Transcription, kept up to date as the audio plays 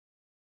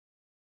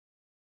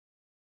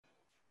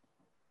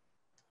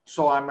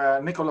So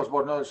I'm Nicholas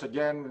Bornelis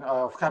again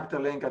of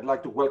Capital Link. I'd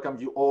like to welcome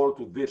you all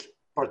to this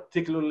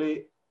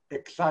particularly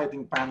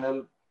exciting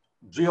panel.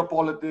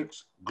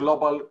 Geopolitics,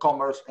 global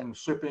commerce, and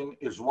shipping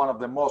is one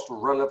of the most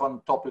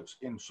relevant topics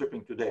in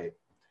shipping today.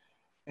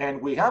 And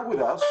we have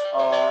with us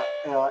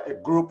a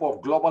group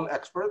of global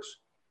experts,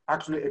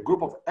 actually a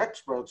group of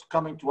experts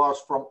coming to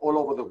us from all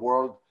over the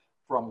world,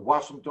 from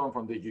Washington,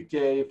 from the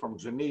UK, from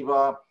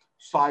Geneva,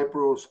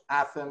 Cyprus,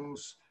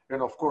 Athens,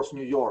 and of course,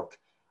 New York.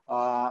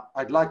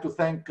 I'd like to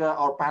thank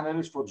our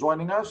panelists for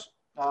joining us.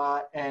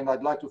 And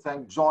I'd like to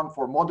thank John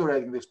for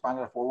moderating this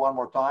panel for one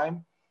more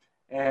time.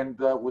 And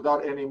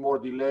without any more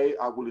delay,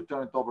 I will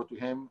turn it over to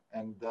him.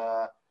 And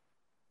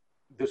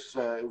this is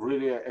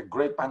really a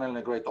great panel and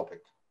a great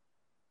topic.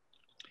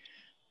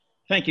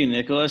 Thank you,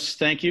 Nicholas.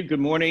 Thank you. Good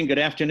morning, good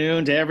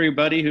afternoon to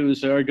everybody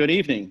who's, or good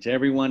evening to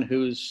everyone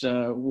who's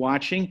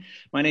watching.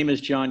 My name is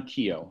John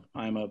Keogh.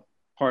 I'm a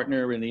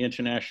partner in the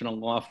international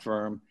law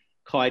firm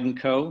Clyde &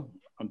 Co.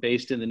 I'm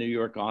based in the New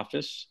York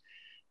office.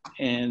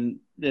 And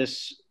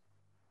this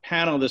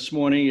panel this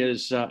morning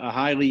is a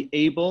highly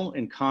able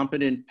and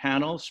competent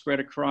panel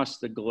spread across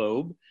the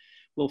globe.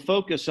 We'll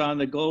focus on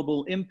the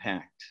global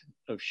impact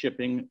of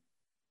shipping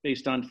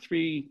based on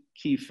three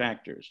key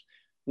factors.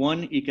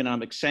 One,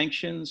 economic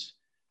sanctions.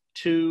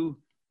 Two,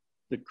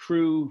 the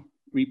crew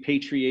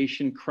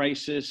repatriation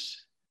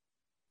crisis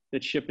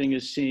that shipping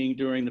is seeing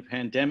during the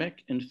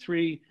pandemic. And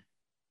three,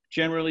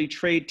 generally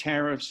trade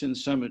tariffs and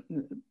some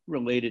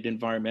related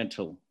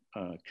environmental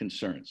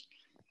concerns.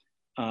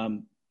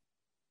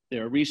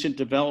 There are recent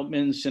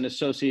developments and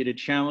associated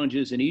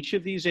challenges in each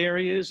of these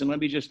areas. And let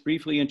me just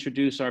briefly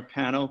introduce our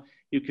panel.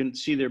 You can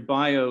see their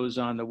bios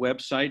on the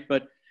website,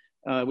 but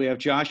we have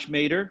Josh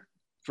Mader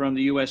from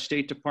the US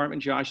State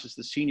Department. Josh is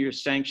the Senior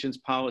Sanctions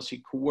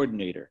Policy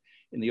Coordinator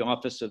in the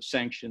Office of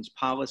Sanctions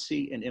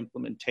Policy and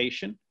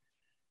Implementation.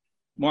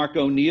 Mark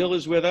O'Neill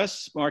is with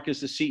us. Mark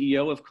is the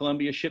CEO of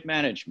Columbia Ship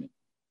Management.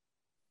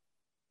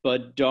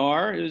 Bud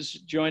Dar is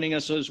joining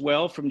us as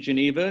well from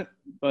Geneva.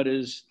 Bud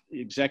is the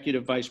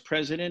Executive Vice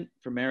President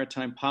for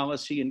Maritime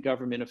Policy and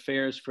Government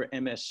Affairs for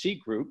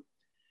MSC Group.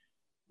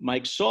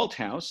 Mike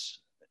Salthouse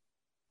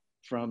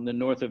from the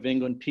North of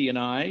England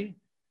P&I,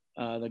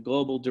 the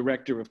Global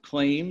Director of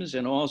Claims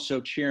and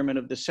also Chairman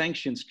of the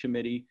Sanctions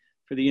Committee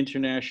for the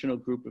International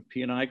Group of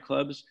P&I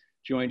Clubs,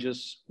 joins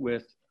us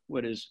with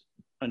what is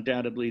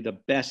undoubtedly the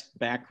best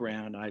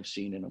background I've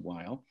seen in a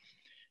while.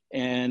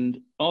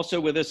 And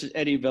also with us is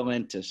Eddie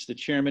Valentis, the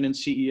Chairman and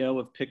CEO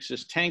of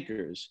Pyxis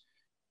Tankers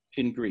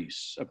in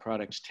Greece, a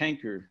products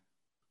tanker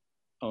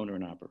owner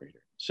and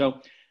operator. So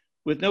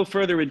with no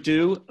further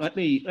ado, let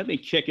me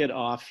kick it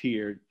off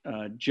here,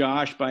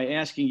 Josh, by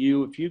asking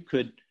you if you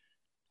could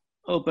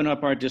open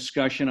up our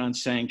discussion on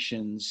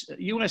sanctions.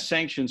 US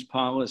sanctions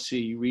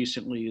policy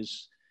recently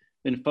has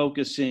been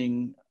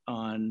focusing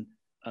on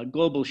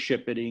global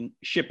shipping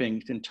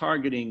and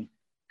targeting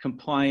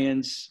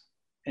compliance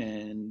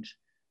and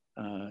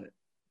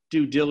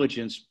due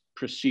diligence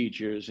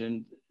procedures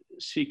and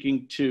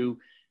seeking to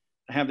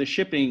have the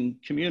shipping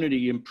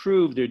community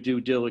improve their due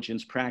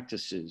diligence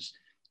practices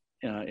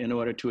in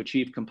order to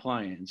achieve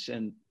compliance.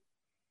 And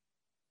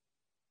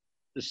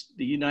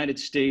the United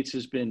States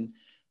has been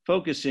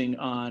focusing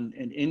on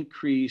an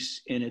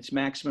increase in its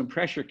maximum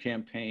pressure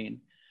campaign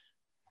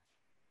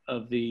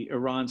of the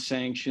Iran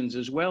sanctions,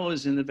 as well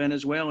as in the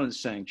Venezuelan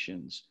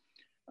sanctions.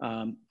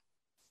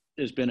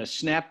 There's been a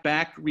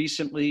snapback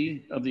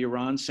recently of the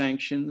Iran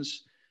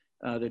sanctions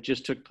that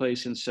just took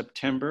place in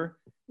September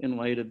in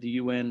light of the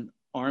UN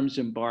arms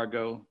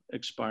embargo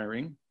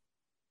expiring.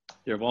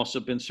 There have also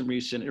been some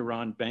recent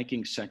Iran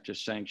banking sector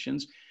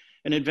sanctions.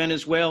 And in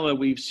Venezuela,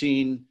 we've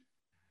seen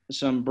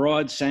some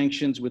broad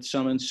sanctions with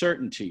some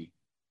uncertainty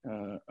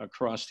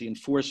across the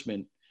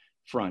enforcement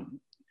front.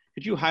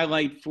 Could you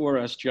highlight for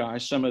us,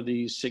 Josh, some of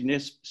these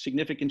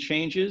significant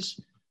changes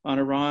on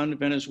Iran,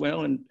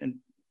 Venezuela, and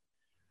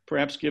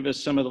perhaps give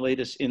us some of the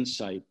latest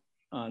insight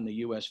on the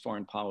US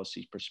foreign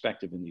policy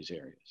perspective in these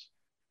areas?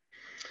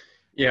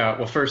 Yeah,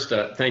 well, first,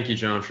 thank you,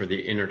 John, for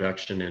the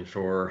introduction and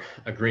for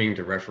agreeing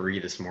to referee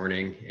this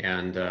morning.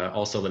 And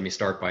also let me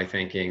start by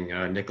thanking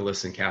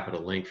Nicholas and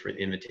Capital Link for the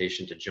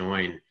invitation to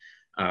join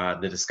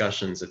the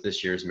discussions at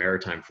this year's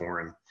Maritime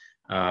Forum.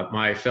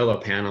 My fellow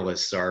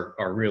panelists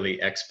are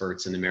really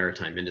experts in the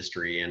maritime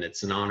industry, and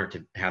it's an honor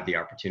to have the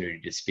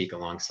opportunity to speak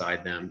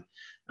alongside them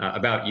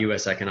about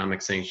US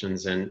economic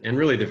sanctions and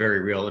really the very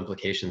real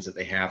implications that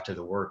they have to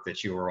the work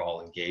that you are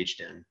all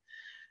engaged in.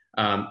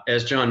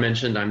 As John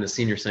mentioned, I'm the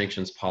Senior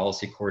Sanctions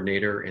Policy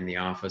Coordinator in the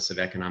Office of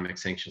Economic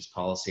Sanctions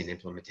Policy and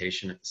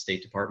Implementation at the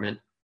State Department.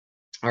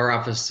 Our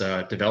office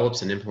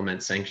develops and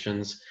implements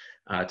sanctions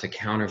to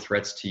counter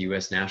threats to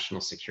US national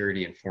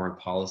security and foreign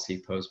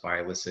policy posed by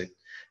illicit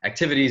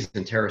activities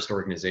and terrorist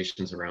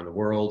organizations around the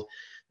world.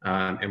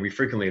 And we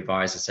frequently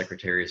advise the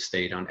Secretary of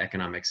State on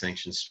economic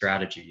sanctions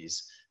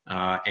strategies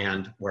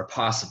and, where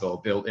possible,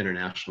 build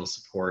international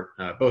support,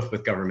 both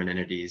with government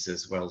entities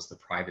as well as the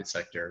private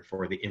sector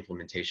for the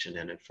implementation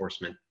and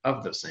enforcement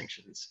of those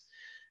sanctions.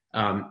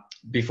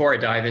 Before I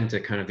dive into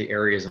kind of the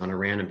areas on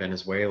Iran and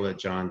Venezuela,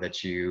 John,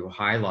 that you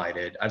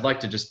highlighted, I'd like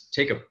to just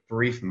take a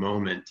brief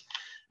moment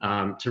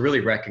to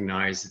really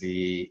recognize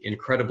the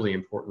incredibly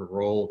important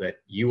role that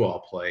you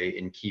all play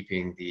in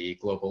keeping the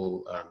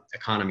global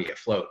economy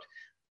afloat,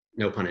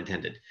 no pun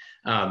intended,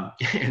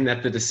 and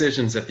that the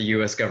decisions that the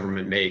U.S.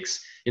 government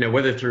makes,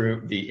 whether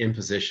through the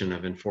imposition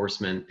of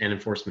enforcement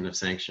of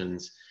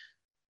sanctions,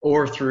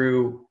 or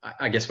through,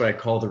 I guess, what I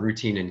call the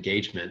routine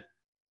engagement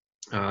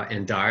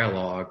and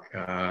dialogue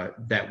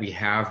that we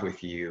have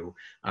with you,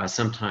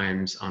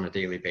 sometimes on a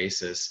daily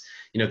basis,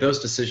 those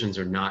decisions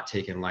are not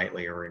taken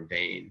lightly or in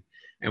vain.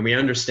 And we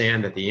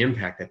understand that the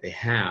impact that they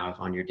have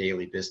on your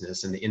daily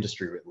business and the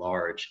industry writ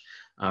large.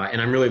 And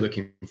I'm really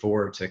looking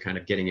forward to kind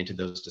of getting into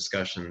those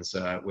discussions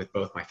with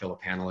both my fellow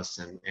panelists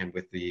and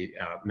with the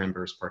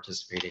members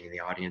participating in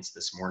the audience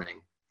this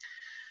morning.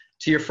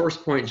 To your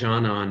first point,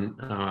 John,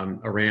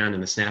 on Iran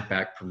and the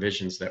snapback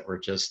provisions that were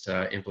just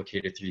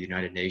implicated through the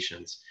United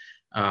Nations,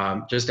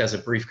 just as a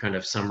brief kind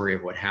of summary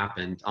of what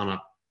happened, on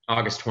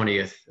August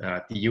 20th,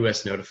 the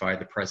U.S. notified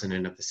the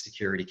president of the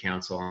Security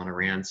Council on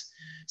Iran's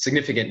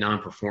significant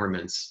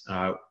non-performance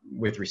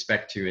with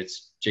respect to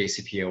its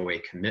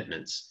JCPOA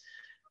commitments.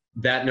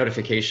 That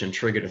notification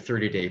triggered a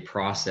 30-day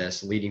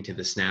process leading to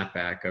the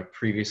snapback of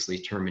previously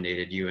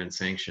terminated UN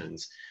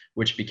sanctions,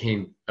 which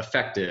became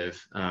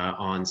effective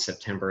on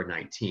September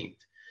 19th.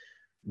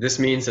 This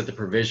means that the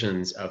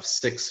provisions of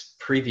 6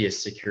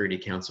 previous Security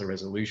Council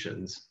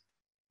resolutions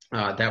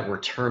that were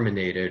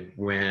terminated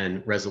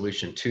when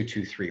Resolution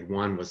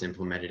 2231 was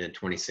implemented in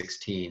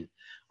 2016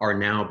 are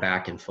now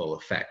back in full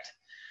effect.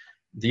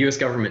 The US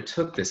government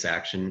took this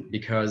action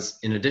because,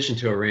 in addition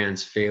to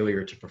Iran's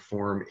failure to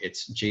perform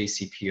its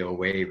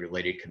JCPOA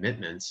related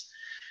commitments,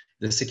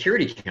 the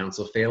Security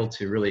Council failed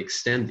to really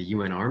extend the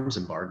UN arms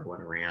embargo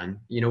on Iran,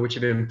 which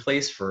had been in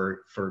place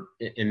for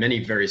in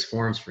many various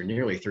forms for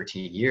nearly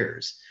 13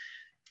 years.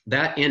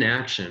 That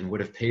inaction would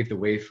have paved the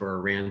way for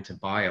Iran to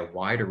buy a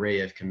wide array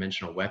of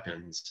conventional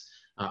weapons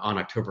on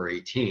October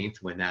 18th,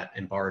 when that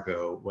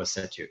embargo was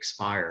set to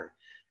expire.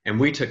 And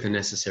we took the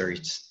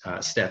necessary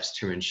steps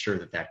to ensure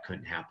that that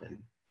couldn't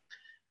happen.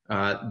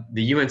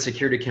 The UN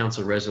Security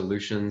Council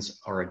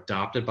resolutions are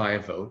adopted by a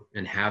vote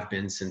and have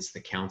been since the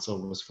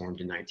Council was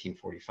formed in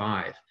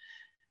 1945.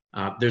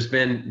 There's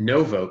been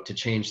no vote to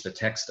change the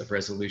text of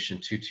Resolution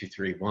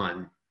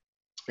 2231,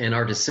 and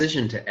our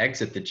decision to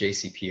exit the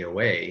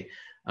JCPOA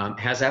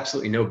has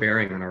absolutely no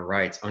bearing on our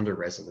rights under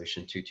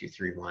Resolution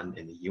 2231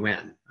 in the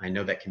UN. I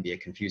know that can be a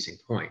confusing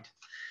point.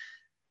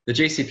 The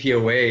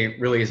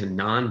JCPOA really is a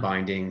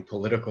non-binding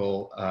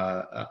political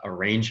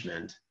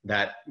arrangement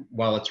that,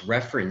 while it's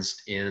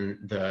referenced in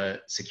the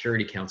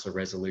Security Council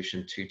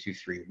Resolution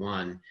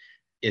 2231,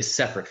 is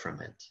separate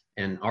from it.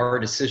 And our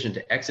decision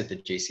to exit the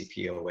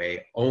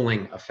JCPOA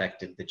only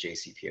affected the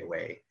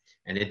JCPOA,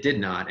 and it did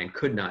not and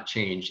could not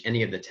change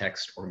any of the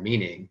text or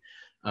meaning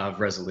of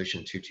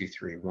Resolution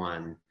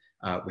 2231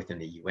 within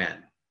the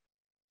UN.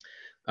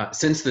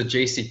 Since the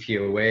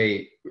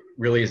JCPOA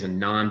really is a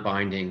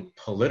non-binding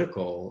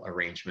political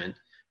arrangement,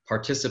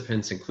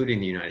 participants, including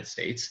the United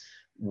States,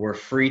 were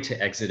free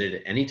to exit it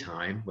at any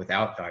time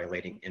without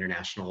violating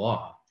international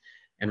law.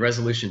 And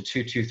Resolution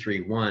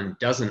 2231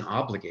 doesn't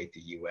obligate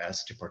the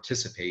US to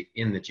participate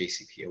in the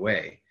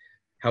JCPOA.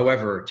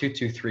 However,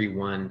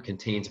 2231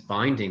 contains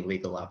binding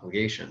legal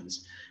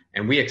obligations,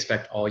 and we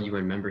expect all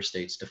UN member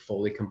states to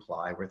fully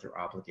comply with their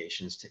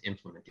obligations to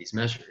implement these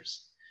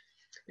measures.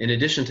 In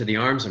addition to the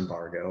arms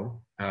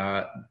embargo,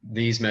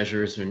 these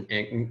measures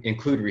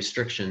include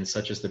restrictions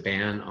such as the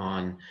ban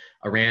on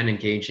Iran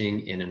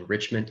engaging in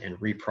enrichment and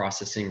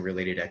reprocessing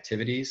related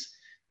activities,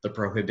 the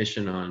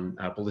prohibition on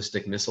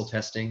ballistic missile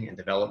testing and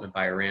development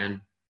by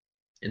Iran,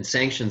 and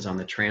sanctions on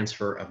the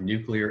transfer of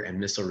nuclear and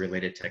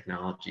missile-related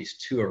technologies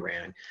to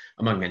Iran,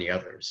 among many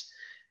others.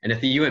 And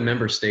if the UN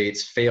member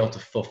states fail to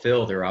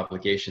fulfill their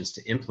obligations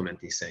to implement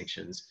these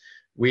sanctions,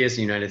 we as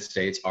the United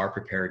States are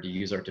prepared to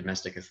use our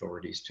domestic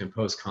authorities to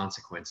impose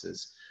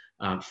consequences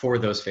for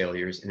those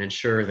failures and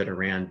ensure that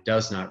Iran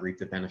does not reap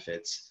the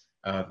benefits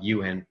of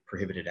UN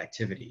prohibited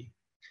activity.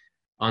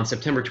 On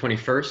September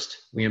 21st,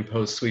 we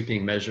imposed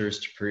sweeping measures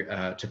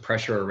to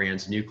pressure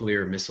Iran's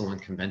nuclear, missile,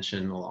 and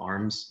conventional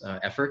arms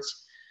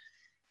efforts.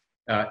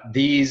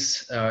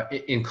 These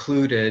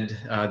included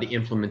the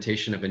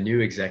implementation of a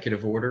new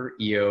executive order,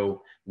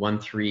 EO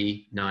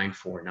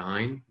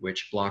 13949,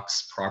 which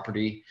blocks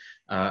property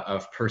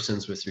of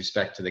persons with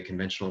respect to the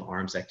conventional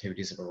arms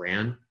activities of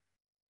Iran.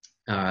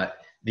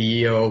 The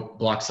EO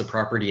blocks the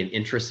property and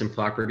interest in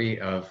property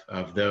of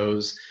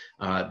those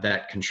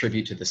that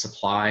contribute to the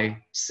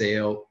supply,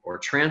 sale, or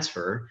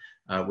transfer,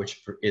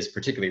 which is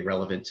particularly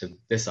relevant to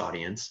this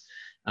audience,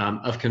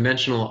 of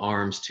conventional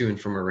arms to and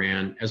from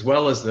Iran, as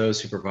well as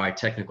those who provide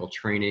technical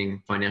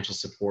training, financial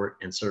support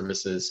and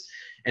services,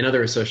 and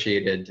other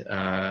associated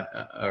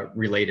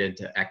related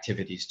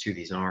activities to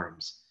these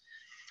arms.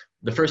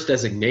 The first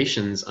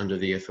designations under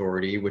the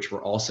authority, which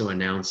were also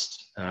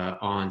announced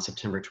on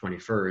September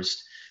 21st,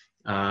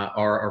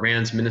 are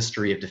Iran's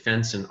Ministry of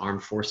Defense and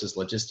Armed Forces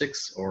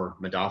Logistics, or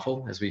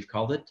MADAFL, as we've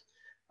called it,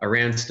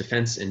 Iran's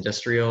Defense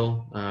Industries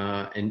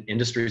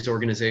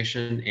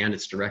Organization and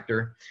its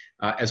director,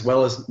 as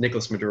well as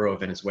Nicolas Maduro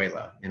of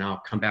Venezuela. And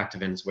I'll come back to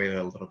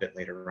Venezuela a little bit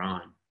later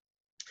on.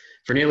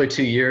 For nearly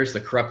 2 years, the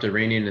corrupt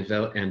Iranian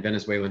and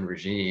Venezuelan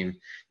regime,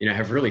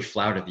 have really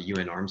flouted the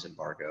UN arms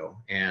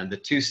embargo, and the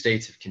two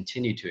states have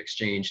continued to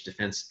exchange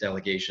defense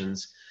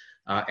delegations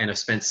and have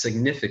spent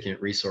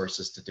significant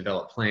resources to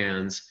develop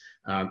plans,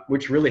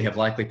 which really have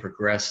likely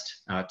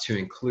progressed to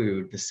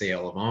include the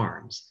sale of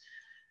arms.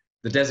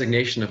 The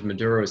designation of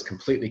Maduro is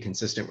completely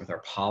consistent with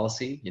our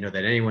policy, that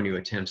anyone who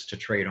attempts to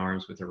trade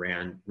arms with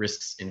Iran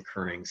risks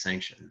incurring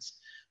sanctions.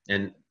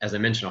 And as I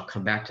mentioned, I'll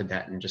come back to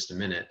that in just a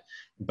minute.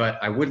 But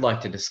I would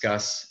like to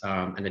discuss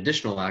an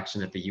additional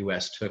action that the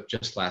US took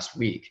just last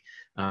week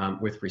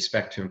with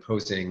respect to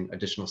imposing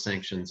additional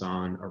sanctions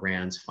on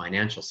Iran's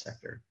financial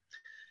sector.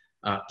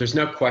 There's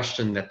no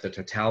question that the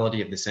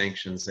totality of the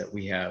sanctions that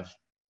we have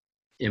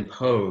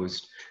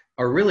imposed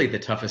are really the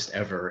toughest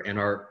ever and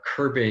are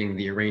curbing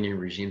the Iranian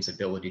regime's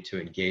ability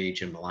to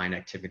engage in malign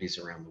activities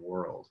around the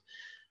world.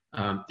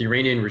 The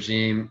Iranian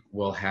regime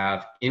will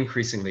have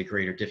increasingly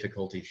greater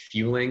difficulty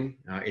fueling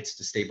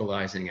its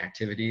destabilizing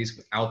activities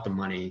without the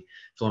money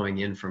flowing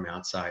in from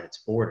outside its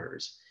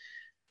borders.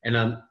 And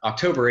on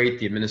October 8th,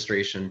 the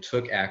administration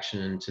took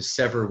action to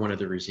sever one of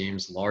the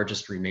regime's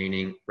largest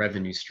remaining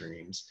revenue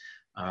streams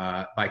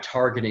by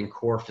targeting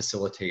core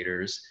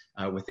facilitators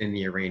within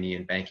the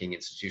Iranian banking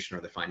institution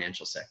or the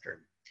financial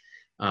sector.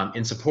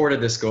 In support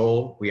of this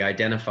goal, we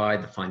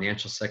identified the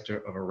financial sector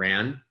of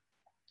Iran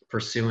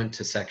pursuant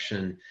to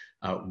Section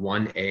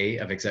 1A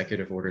of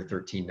Executive Order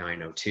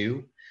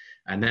 13902,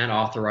 and that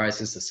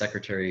authorizes the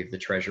Secretary of the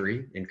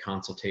Treasury, in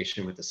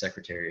consultation with the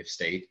Secretary of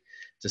State,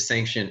 to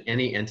sanction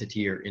any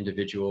entity or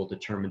individual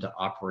determined to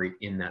operate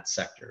in that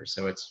sector.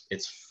 So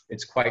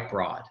it's quite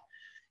broad.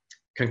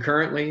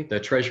 Concurrently, the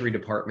Treasury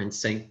Department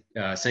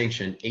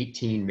sanctioned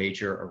 18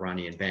 major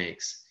Iranian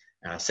banks.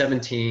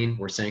 17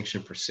 were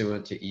sanctioned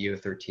pursuant to EU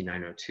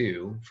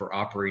 13902 for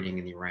operating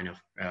in the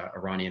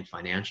Iranian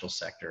financial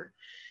sector.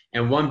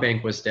 And one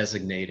bank was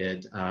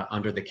designated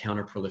under the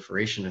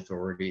Counter-Proliferation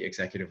Authority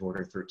Executive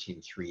Order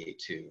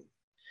 13382.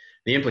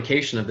 The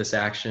implication of this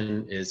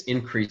action is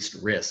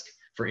increased risk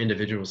for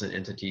individuals and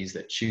entities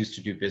that choose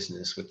to do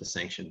business with the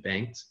sanctioned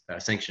banks,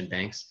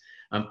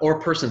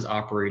 or persons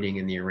operating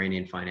in the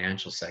Iranian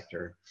financial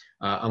sector,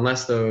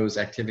 unless those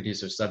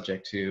activities are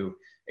subject to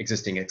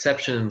existing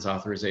exceptions,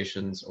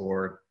 authorizations,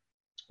 or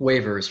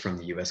waivers from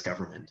the US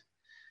government.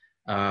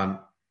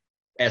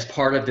 As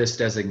part of this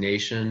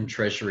designation,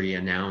 Treasury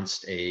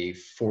announced a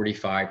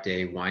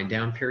 45-day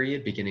wind-down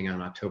period beginning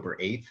on October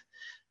 8th,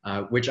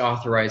 which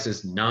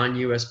authorizes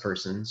non-US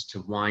persons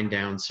to wind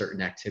down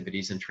certain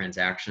activities and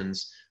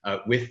transactions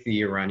with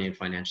the Iranian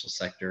financial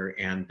sector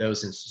and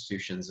those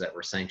institutions that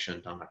were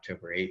sanctioned on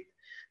October 8th.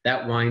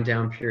 That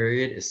wind-down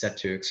period is set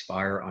to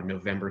expire on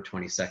November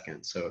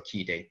 22nd, so a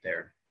key date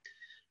there.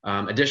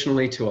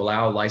 Additionally, to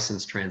allow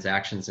licensed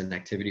transactions and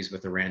activities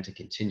with Iran to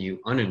continue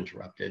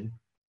uninterrupted,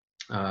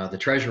 the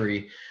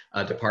Treasury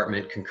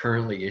Department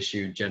concurrently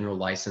issued General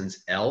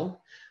License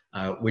L,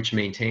 which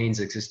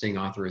maintains existing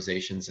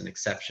authorizations and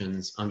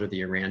exceptions under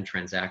the Iran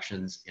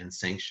Transactions and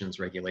Sanctions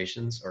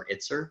Regulations, or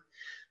ITSR,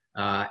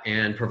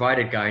 and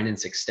provided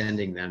guidance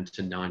extending them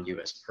to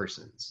non-US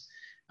persons.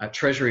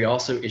 Treasury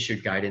also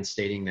issued guidance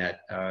stating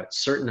that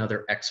certain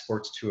other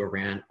exports to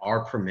Iran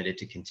are permitted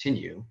to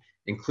continue,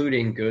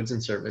 including goods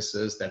and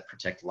services that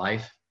protect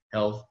life,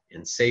 health,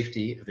 and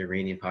safety of the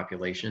Iranian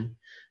population,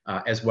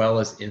 as well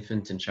as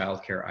infant and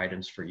child care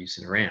items for use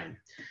in Iran.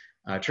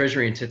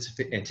 Treasury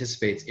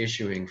anticipates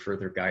issuing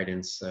further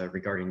guidance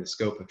regarding the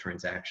scope of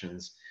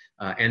transactions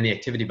and the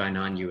activity by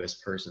non-US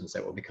persons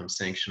that will become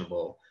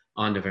sanctionable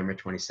on November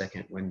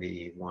 22nd when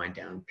the wind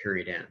down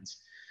period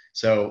ends.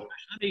 So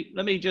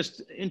let me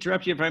just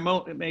interrupt you if I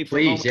may.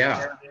 Please,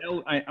 yeah.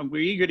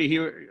 We're eager to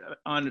hear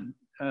on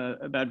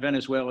about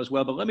Venezuela as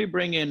well, but let me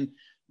bring in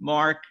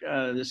Mark,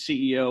 the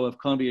CEO of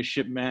Columbia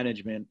Ship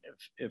Management,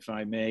 if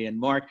I may. And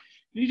Mark,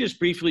 can you just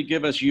briefly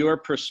give us your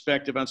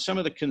perspective on some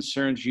of the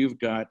concerns you've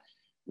got,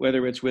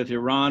 whether it's with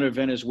Iran or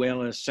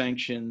Venezuela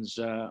sanctions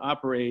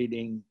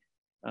operating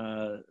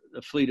the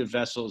fleet of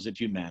vessels that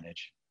you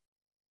manage?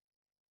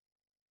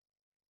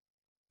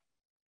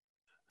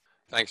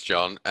 Thanks,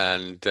 John,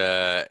 and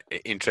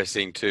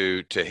interesting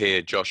to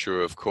hear Joshua,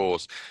 of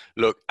course.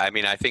 Look, I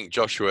mean, I think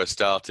Joshua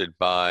started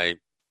by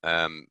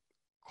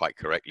quite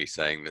correctly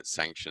saying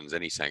that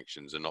any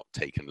sanctions are not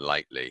taken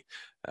lightly.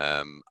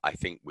 I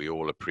think we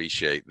all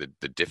appreciate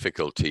the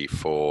difficulty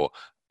for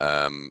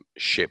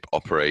ship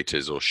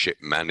operators or ship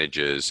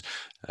managers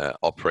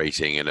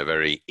operating in a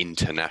very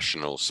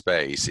international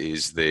space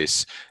is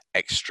this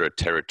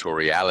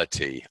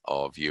extraterritoriality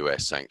of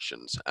US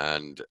sanctions,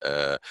 and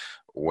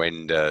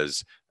when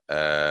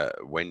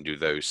do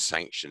those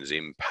sanctions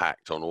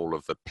impact on all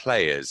of the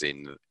players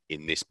in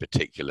this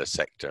particular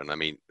sector? And I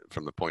mean,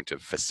 from the point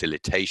of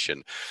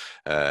facilitation,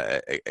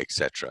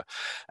 etc.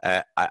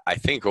 I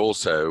think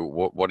also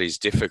what is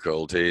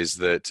difficult is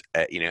that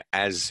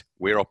as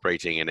we're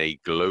operating in a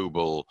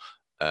global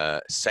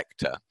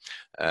sector,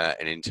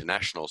 an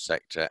international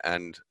sector,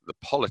 and the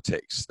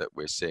politics that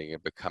we're seeing are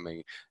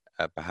becoming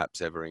perhaps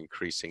ever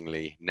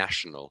increasingly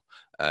national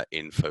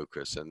in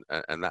focus,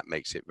 and that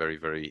makes it very,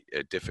 very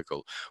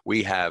difficult.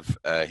 We have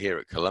here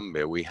at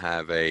Columbia, we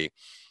have a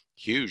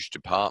huge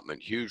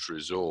department, huge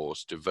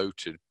resource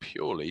devoted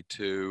purely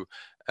to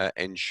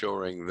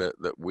ensuring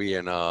that we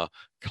and our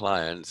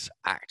clients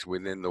act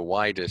within the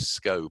wider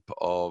scope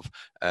of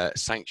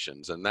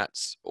sanctions, and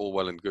that's all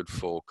well and good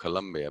for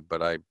Columbia.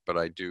 But I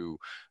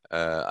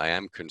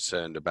am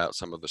concerned about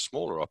some of the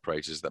smaller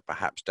operators that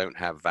perhaps don't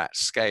have that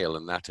scale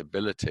and that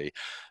ability,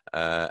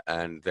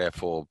 and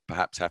therefore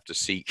perhaps have to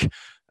seek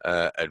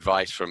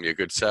advice from your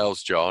good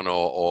selves, John,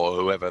 or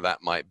whoever that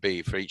might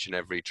be, for each and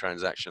every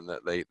transaction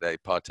that they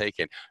partake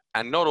in.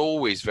 And not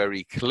always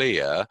very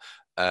clear,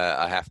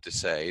 I have to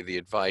say, the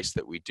advice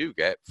that we do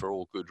get, for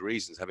all good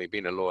reasons. Having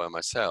been a lawyer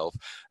myself,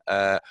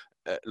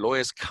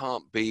 lawyers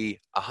can't be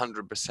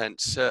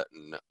 100%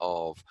 certain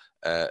of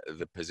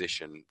the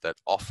position that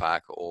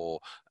OFAC or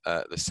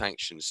the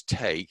sanctions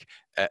take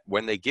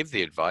when they give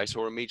the advice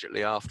or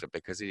immediately after,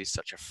 because it is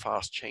such a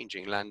fast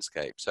changing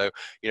landscape. So,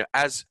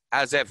 as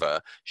ever,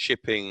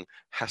 shipping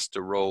has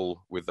to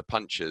roll with the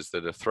punches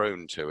that are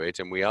thrown to it,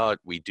 and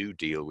we do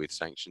deal with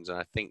sanctions, and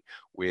I think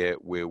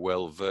we're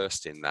well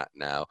versed in that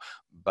now.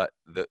 But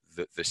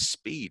the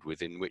speed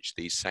within which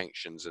these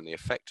sanctions and the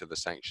effect of the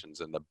sanctions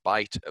and the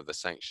bite of the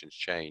sanctions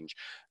change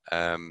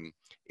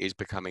is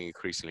becoming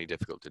increasingly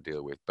difficult to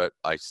deal with. But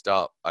I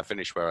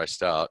finish where I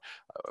start.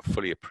 I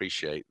fully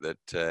appreciate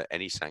that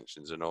any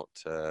sanctions are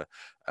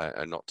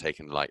not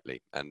taken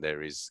lightly, and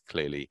there is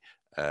clearly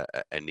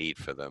a need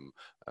for them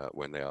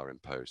when they are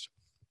imposed.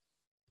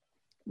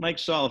 Mike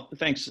Salt,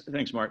 thanks,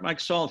 Mark. Mike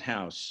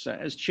Salthouse,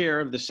 as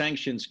chair of the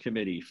Sanctions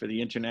Committee for the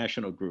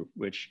International Group,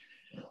 which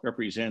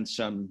represents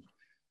some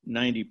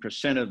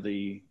 90% of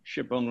the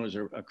ship owners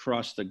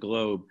across the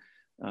globe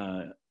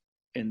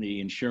in the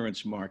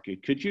insurance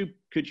market. Could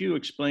you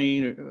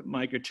explain,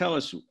 Mike, or tell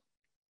us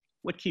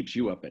what keeps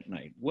you up at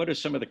night? What are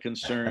some of the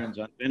concerns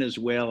on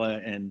Venezuela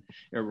and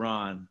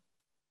Iran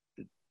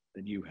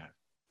that you have?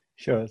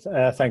 Sure.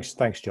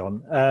 Thanks,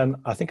 John.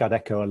 I think I'd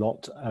echo a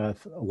lot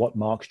of what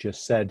Mark's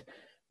just said.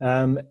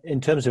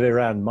 In terms of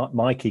Iran,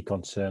 my key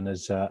concern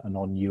as a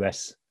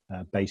non-US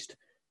based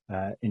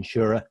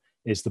insurer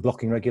is the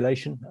blocking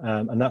regulation,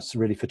 and that's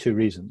really for two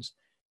reasons.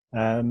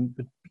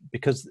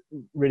 Because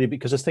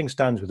as things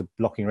stand with the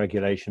blocking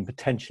regulation,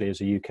 potentially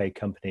as a UK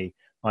company,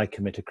 I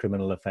commit a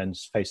criminal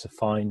offence, face a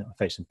fine, I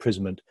face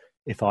imprisonment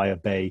if I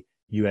obey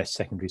US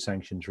secondary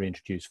sanctions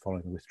reintroduced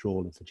following the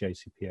withdrawal of the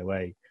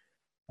JCPOA.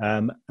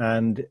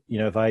 And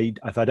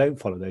if I don't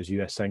follow those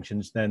US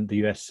sanctions, then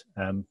the US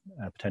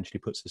potentially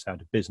puts us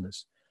out of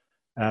business.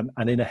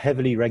 And in a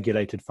heavily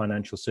regulated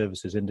financial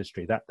services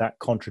industry, that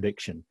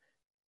contradiction,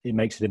 it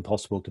makes it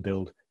impossible to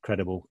build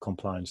credible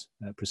compliance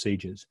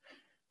procedures.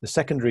 The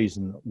second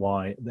reason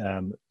why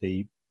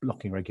the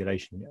blocking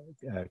regulation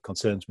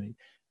concerns me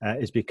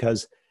is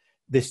because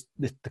this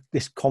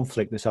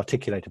conflict that's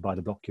articulated by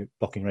the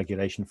blocking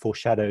regulation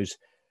foreshadows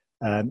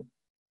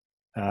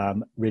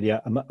really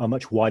a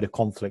much wider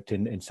conflict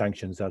in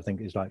sanctions that I think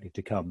is likely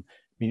to come.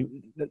 I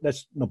mean,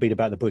 let's not beat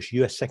about the bush.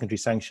 US secondary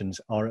sanctions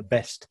are at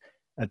best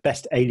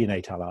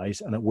alienate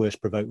allies and at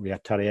worst provoke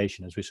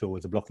retaliation, as we saw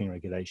with the blocking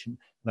regulation.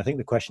 And I think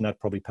the question I'd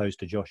probably pose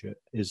to Joshua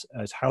is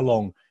how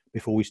long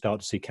before we start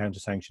to see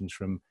counter sanctions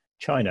from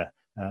China,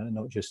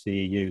 not just the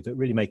EU, that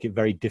really make it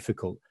very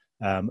difficult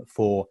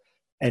for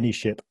any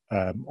ship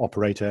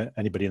operator,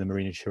 anybody in the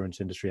marine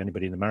insurance industry,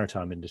 anybody in the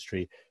maritime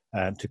industry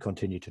to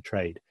continue to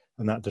trade.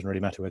 And that doesn't really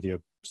matter whether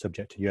you're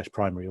subject to US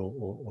primary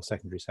or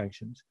secondary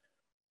sanctions.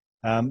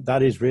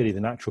 That is really the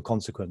natural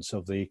consequence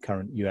of the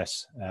current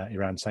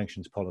US-Iran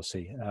sanctions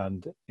policy,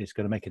 and it's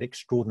going to make it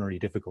extraordinarily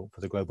difficult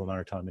for the global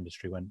maritime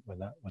industry when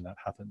that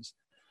happens.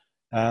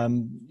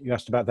 You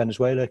asked about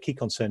Venezuela. Key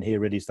concern here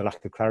really is the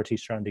lack of clarity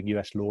surrounding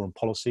US law and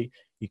policy.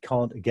 You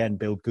can't, again,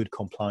 build good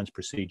compliance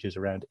procedures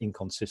around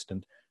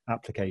inconsistent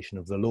application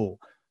of the law.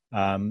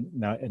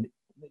 Now, and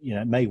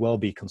it may well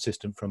be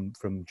consistent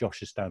from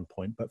Josh's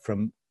standpoint, but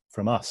from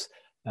us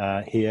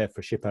here,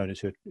 for ship owners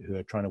who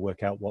are trying to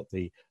work out what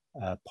the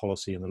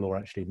policy and the law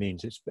actually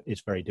means,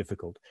 it's very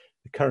difficult.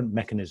 The current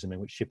mechanism in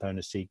which ship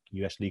owners seek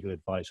US legal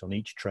advice on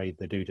each trade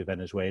they do to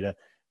Venezuela,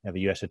 have a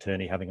US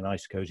attorney having a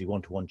nice cozy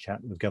one-to-one chat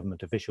with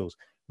government officials,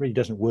 really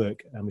doesn't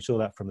work. And we saw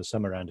that from the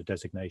summer round of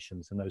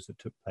designations and those that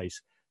took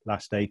place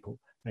last April.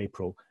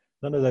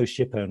 None of those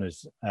ship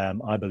owners,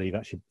 I believe,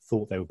 actually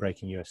thought they were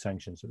breaking US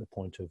sanctions at the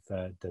point of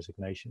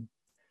designation.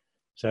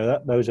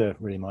 So those are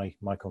really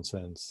my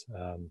concerns,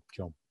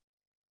 John.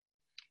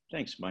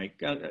 Thanks,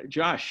 Mike.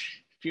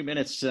 Josh, a few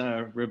minutes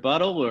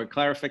rebuttal or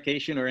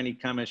clarification or any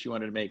comments you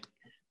wanted to make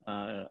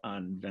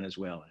on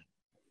Venezuela.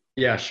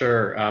 Yeah,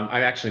 sure.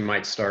 I actually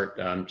might start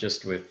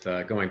just with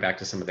going back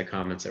to some of the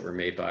comments that were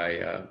made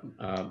by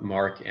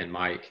Mark and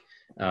Mike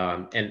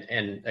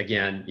And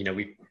again,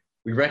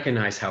 we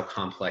recognize how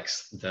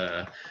complex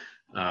the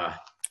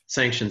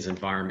sanctions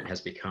environment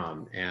has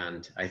become,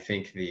 and I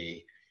think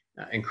the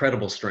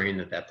incredible strain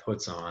that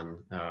puts on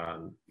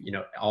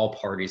all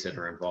parties that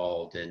are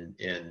involved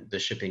in the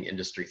shipping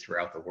industry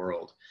throughout the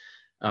world.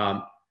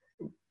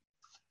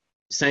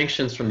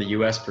 Sanctions from the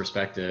U.S.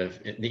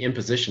 perspective, the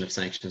imposition of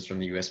sanctions from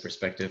the U.S.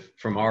 perspective,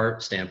 from our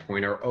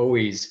standpoint, are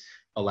always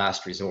a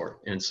last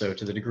resort. And so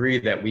to the degree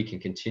that we can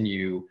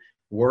continue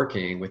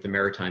working with the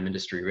maritime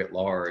industry writ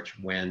large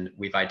when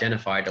we've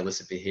identified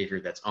illicit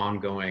behavior that's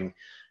ongoing,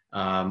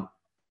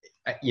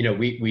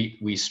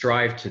 we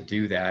strive to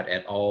do that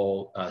at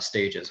all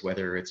stages,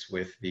 whether it's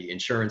with the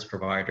insurance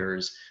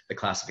providers, the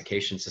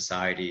classification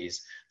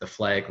societies, the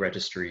flag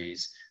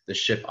registries, the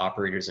ship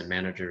operators and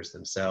managers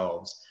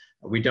themselves.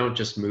 We don't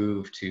just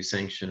move to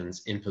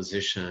sanctions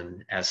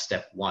imposition as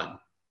step one.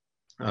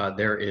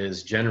 There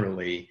is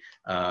generally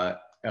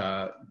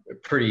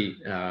pretty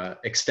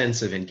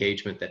extensive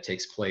engagement that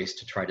takes place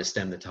to try to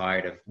stem the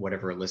tide of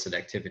whatever illicit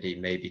activity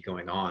may be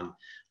going on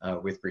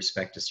with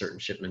respect to certain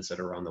shipments that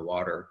are on the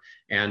water.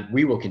 And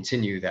we will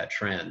continue that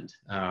trend.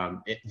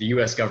 The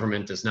US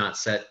government does not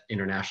set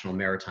international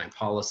maritime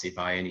policy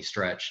by any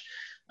stretch,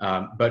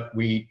 but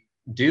we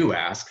do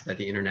ask that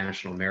the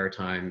international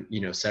maritime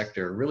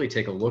sector really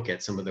take a look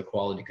at some of the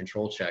quality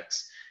control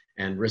checks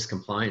and risk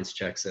compliance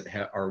checks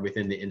that are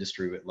within the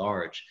industry at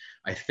large.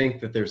 I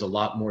think that there's a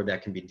lot more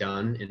that can be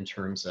done in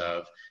terms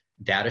of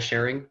data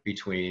sharing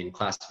between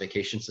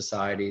classification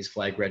societies,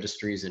 flag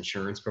registries,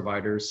 insurance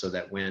providers, so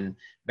that when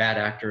bad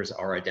actors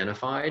are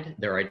identified,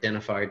 they're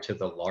identified to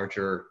the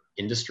larger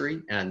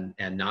industry and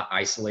not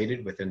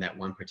isolated within that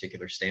one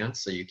particular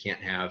stance. So you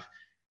can't have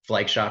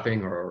flag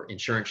shopping or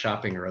insurance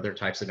shopping or other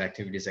types of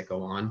activities that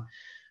go on.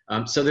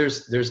 So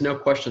there's no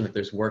question that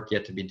there's work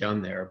yet to be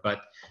done there,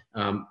 but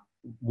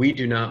we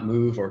do not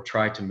move or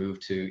try to move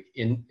to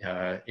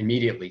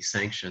immediately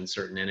sanction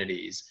certain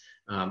entities.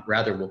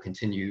 Rather, we'll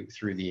continue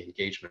through the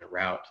engagement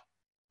route.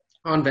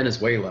 On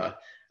Venezuela,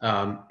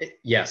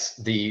 yes,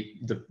 the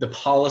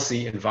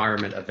policy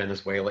environment of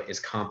Venezuela is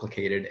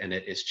complicated and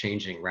it is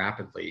changing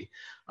rapidly.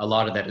 A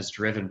lot of that is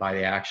driven by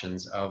the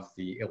actions of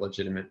the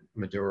illegitimate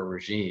Maduro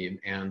regime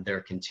and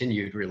their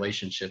continued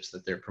relationships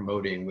that they're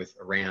promoting with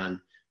Iran,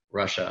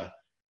 Russia,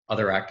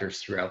 other actors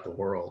throughout the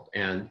world.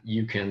 And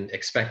you can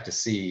expect to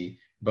see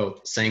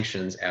both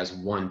sanctions as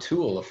one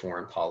tool of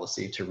foreign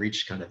policy to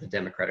reach kind of the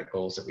democratic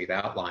goals that we've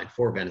outlined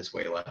for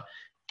Venezuela.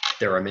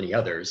 There are many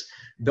others.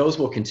 Those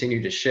will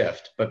continue to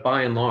shift, but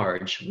by and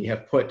large, we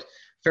have put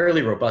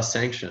fairly robust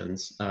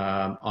sanctions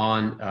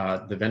on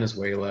the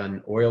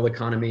Venezuelan oil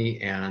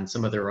economy and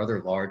some of their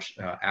other large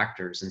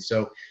actors. And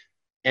so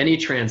any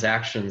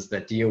transactions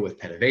that deal with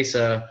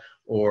PDVSA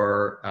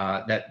or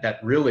that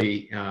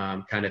really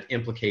kind of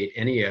implicate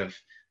any of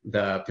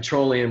the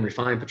petroleum,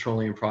 refined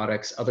petroleum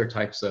products, other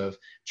types of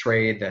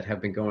trade that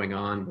have been going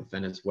on with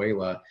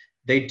Venezuela,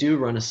 they do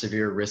run a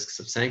severe risks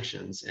of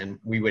sanctions. And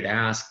we would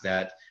ask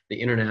that the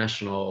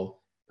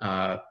international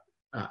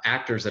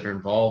actors that are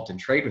involved in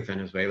trade with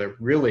Venezuela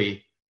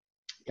really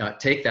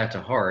take that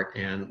to heart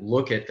and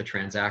look at the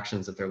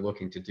transactions that they're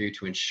looking to do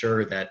to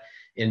ensure that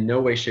in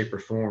no way, shape, or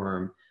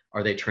form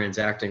are they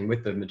transacting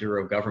with the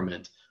Maduro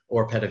government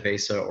or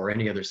PDVSA or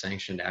any other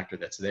sanctioned actor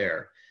that's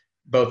there.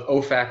 Both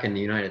OFAC and the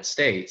United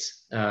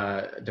States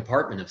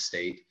Department of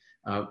State,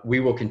 we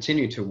will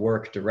continue to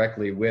work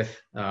directly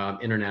with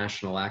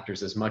international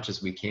actors as much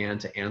as we can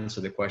to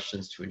answer the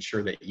questions to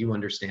ensure that you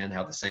understand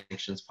how the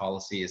sanctions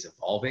policy is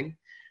evolving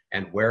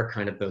and where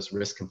kind of those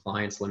risk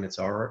compliance limits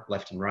are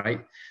left and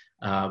right,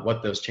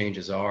 what those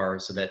changes are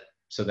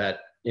so that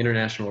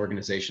international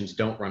organizations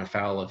don't run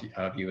afoul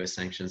of US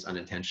sanctions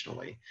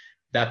unintentionally.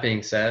 That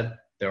being said,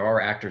 there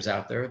are actors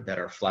out there that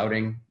are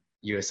flouting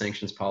US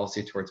sanctions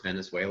policy towards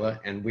Venezuela,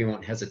 and we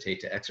won't hesitate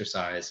to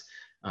exercise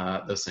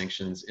those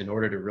sanctions in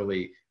order to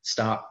really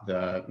stop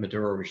the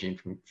Maduro regime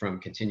from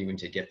continuing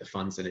to get the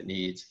funds that it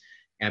needs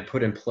and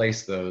put in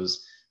place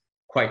those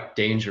quite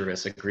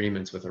dangerous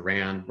agreements with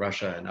Iran,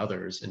 Russia, and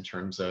others in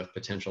terms of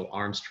potential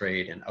arms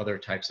trade and other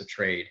types of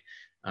trade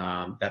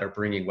that are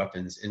bringing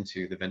weapons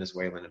into the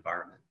Venezuelan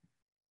environment.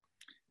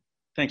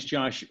 Thanks,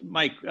 Josh.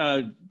 Mike,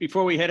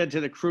 before we head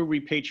into the crew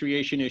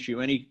repatriation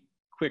issue, any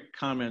quick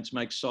comments,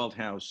 Mike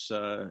Salthouse,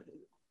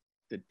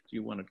 that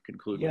you want to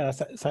conclude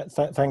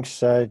with? Thanks,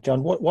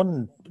 John.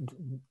 One,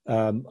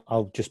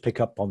 I'll just pick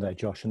up on there,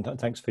 Josh, and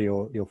thanks for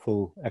your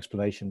full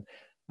explanation.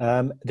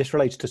 This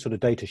relates to sort of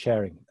data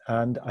sharing,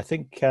 and I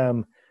think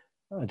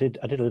I did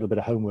a little bit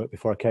of homework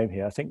before I came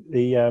here. I think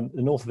the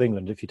north of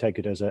England, if you take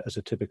it as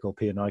a typical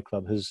P&I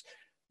club, has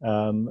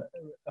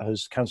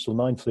cancelled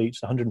 9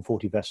 fleets,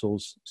 140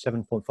 vessels,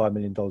 $7.5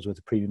 million worth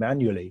of premium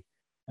annually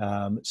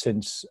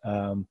since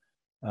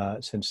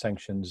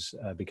sanctions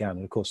began.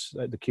 And of course,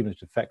 the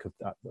cumulative effect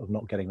of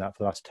not getting that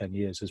for the last 10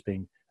 years has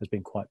been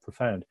quite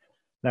profound.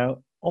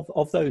 Now,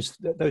 of those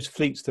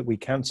fleets that we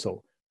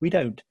cancel, we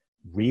don't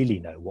really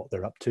know what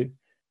they're up to.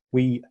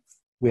 We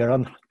are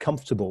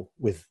uncomfortable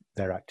with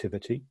their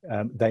activity.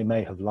 They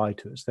may have lied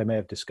to us, they may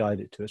have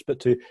disguised it to us, but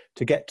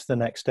to get to the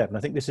next step, and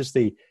I think this is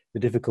the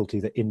difficulty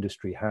that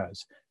industry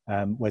has,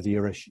 whether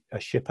you're a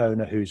ship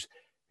owner who's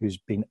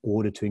been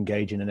ordered to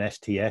engage in an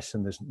STS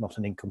and there's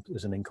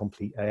an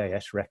incomplete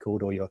AIS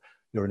record, or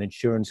you're an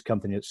insurance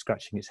company that's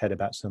scratching its head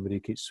about somebody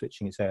who keeps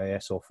switching its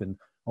AIS off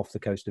the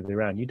coast of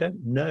Iran. You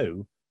don't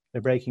know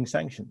they're breaking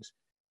sanctions.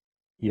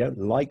 You don't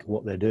like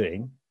what they're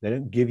doing. They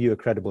don't give you a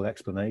credible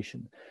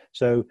explanation.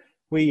 So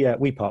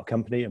we part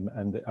company,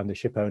 and the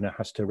ship owner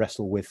has to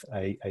wrestle with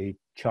a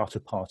charter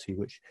party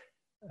which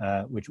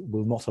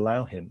will not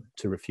allow him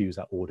to refuse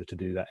that order to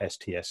do that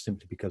STS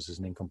simply because there's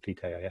an incomplete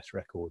AIS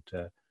record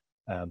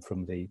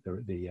from the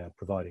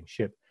providing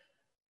ship.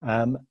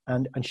 And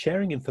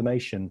sharing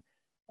information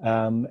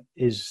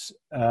is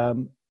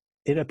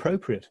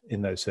inappropriate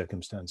in those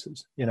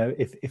circumstances. You know,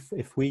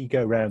 if we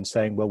go around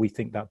saying, well, we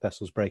think that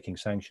vessel's breaking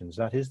sanctions,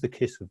 that is the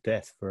kiss of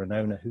death for an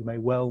owner who may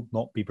well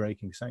not be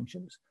breaking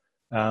sanctions.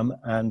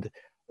 And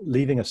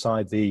leaving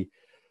aside the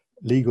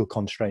legal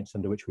constraints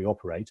under which we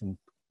operate, and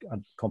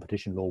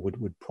competition law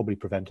would probably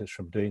prevent us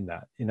from doing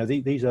that. You know,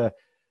 these are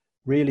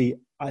really,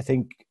 I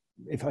think,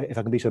 if I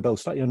can be so bold,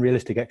 slightly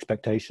unrealistic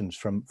expectations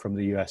from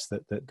the US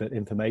that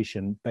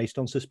information based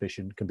on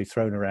suspicion can be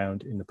thrown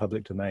around in the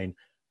public domain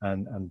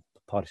and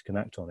parties can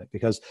act on it.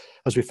 Because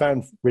as we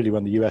found really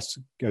when the US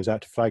goes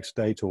out to flag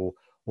state or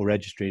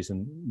registries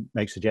and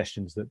make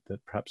suggestions that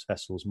perhaps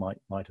vessels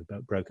might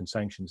have broken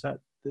sanctions, that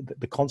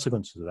the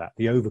consequences of that,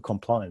 the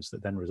over-compliance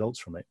that then results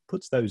from it,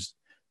 puts those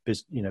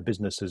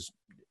businesses,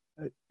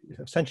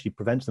 essentially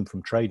prevents them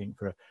from trading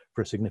for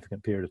a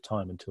significant period of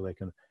time until they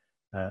can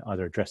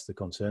either address the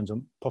concerns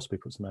and possibly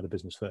puts them out of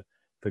business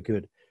for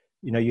good.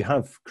 You know, you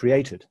have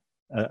created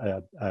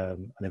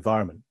an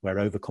environment where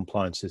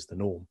over-compliance is the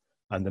norm,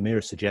 and the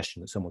merest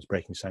suggestion that someone's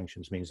breaking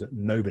sanctions means that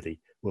nobody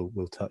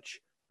will touch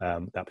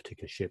that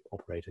particular ship,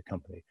 operator,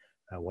 company,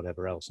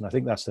 whatever else. And I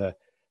think that's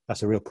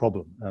a real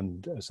problem,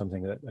 and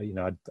something that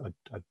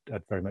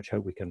I'd very much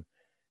hope we can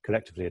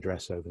collectively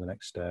address over the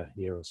next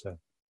year or so.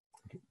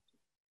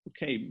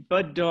 Okay,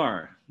 Bud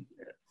Dar,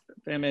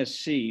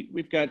 MSC.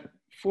 We've got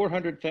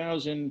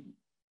 400,000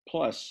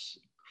 plus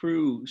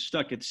crew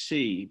stuck at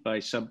sea by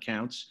some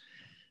counts.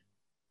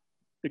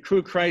 The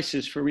crew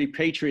crisis for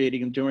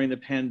repatriating them during the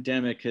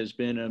pandemic has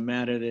been a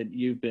matter that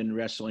you've been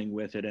wrestling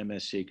with at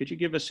MSC. Could you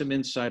give us some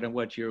insight on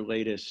what your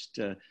latest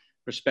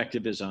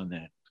perspective is on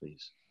that,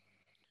 please?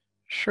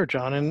 Sure,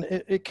 John. And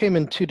it came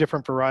in two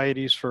different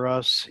varieties for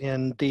us.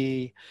 In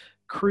the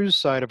cruise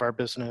side of our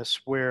business,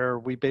 where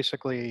we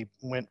basically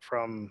went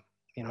from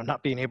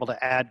not being able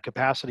to add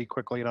capacity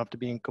quickly enough to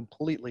being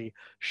completely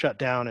shut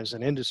down as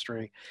an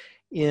industry.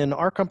 In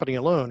our company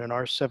alone, in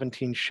our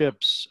 17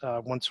 ships,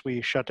 once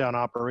we shut down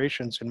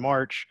operations in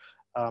March,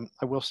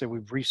 I will say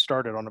we've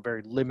restarted on a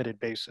very limited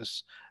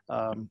basis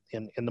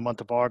in the month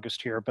of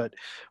August here. But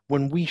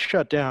when we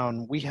shut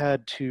down, we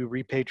had to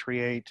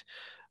repatriate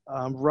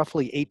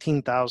roughly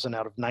 18,000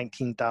 out of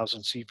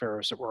 19,000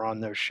 seafarers that were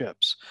on those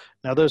ships.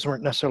 Now, those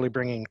weren't necessarily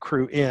bringing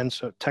crew in,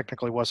 so it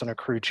technically wasn't a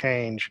crew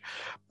change,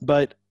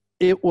 but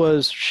it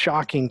was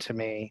shocking to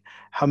me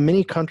how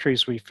many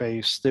countries we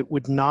face that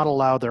would not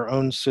allow their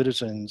own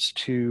citizens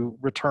to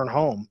return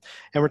home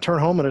at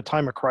a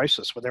time of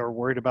crisis when they were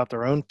worried about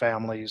their own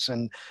families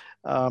and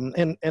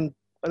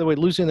by the way,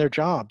 losing their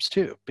jobs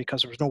too,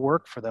 because there was no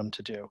work for them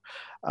to do.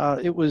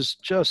 It was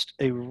just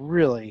a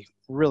really,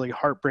 really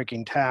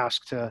heartbreaking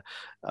task to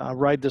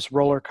ride this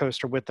roller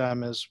coaster with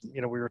them as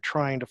we were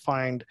trying to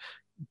find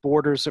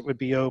borders that would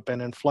be open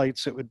and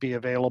flights that would be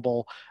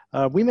available.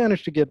 We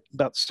managed to get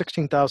about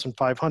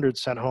 16,500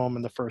 sent home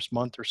in the first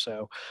month or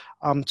so.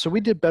 So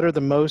we did better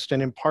than most,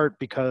 and in part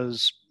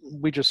because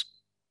we just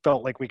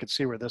felt like we could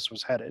see where this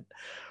was headed.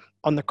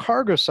 On the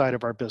cargo side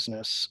of our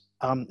business,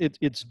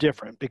 it's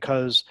different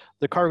because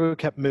the cargo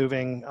kept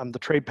moving, the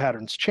trade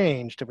patterns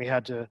changed, and we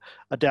had to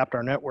adapt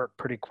our network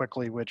pretty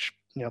quickly, which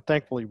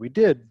thankfully we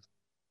did.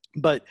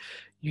 But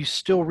you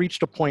still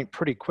reached a point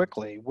pretty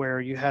quickly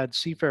where you had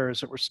seafarers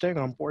that were staying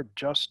on board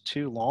just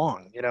too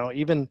long.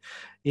 Even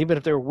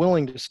if they were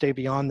willing to stay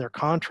beyond their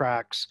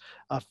contracts,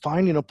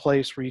 finding a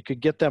place where you could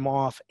get them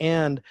off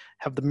and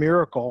have the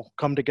miracle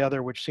come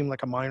together, which seemed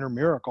like a minor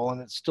miracle,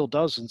 and it still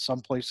does in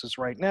some places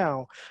right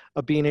now,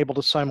 of being able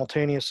to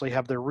simultaneously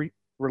have their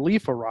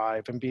relief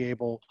arrive and be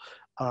able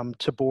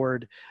to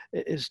board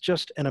is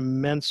just an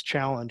immense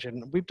challenge.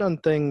 And we've done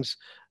things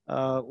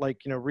like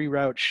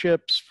reroute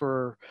ships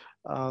for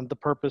the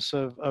purpose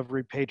of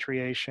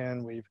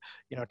repatriation. We've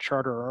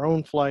charter our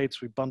own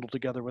flights. We bundle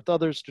together with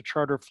others to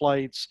charter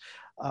flights,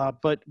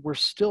 but we're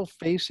still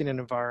facing an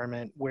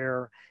environment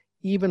where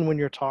even when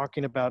you're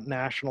talking about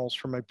nationals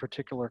from a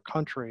particular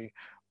country,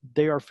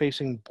 they are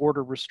facing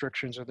border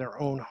restrictions in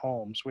their own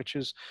homes, which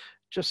is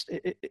just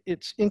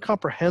it's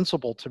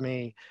incomprehensible to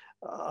me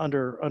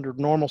under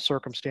normal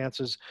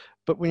circumstances.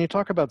 But when you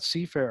talk about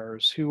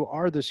seafarers who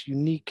are this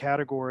unique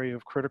category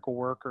of critical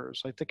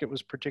workers, I think it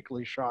was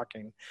particularly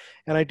shocking.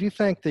 And I do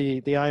thank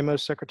the IMO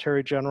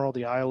Secretary General,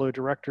 the ILO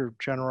Director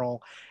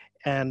General,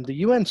 and the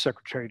UN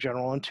Secretary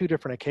General on 2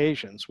 different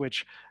occasions,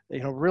 which,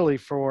 really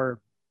for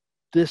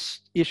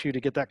this issue to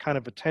get that kind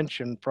of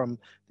attention from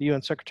the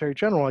UN Secretary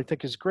General, I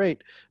think is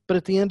great. But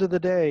at the end of the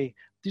day,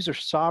 these are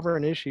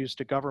sovereign issues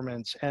to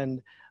governments,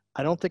 and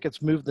I don't think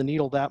it's moved the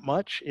needle that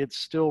much. It's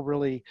still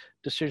really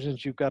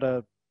decisions you've got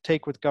to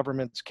take with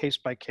governments case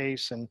by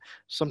case, and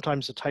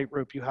sometimes the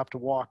tightrope you have to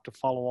walk to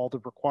follow all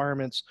the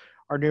requirements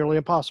are nearly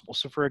impossible.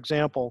 So for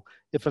example,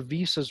 if a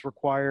visa is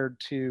required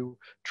to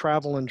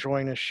travel and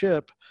join a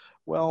ship,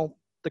 well,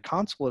 the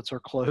consulates are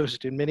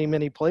closed in many,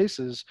 many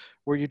places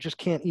where you just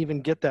can't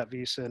even get that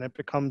visa, and it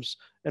becomes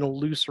an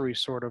illusory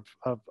sort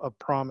of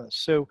promise.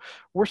 So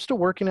we're still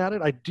working at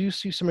it. I do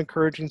see some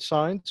encouraging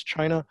signs.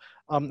 China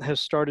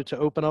has started to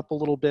open up a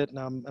little bit,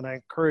 and I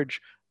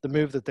encourage the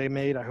move that they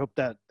made. I hope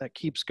that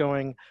keeps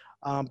going.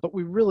 But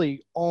we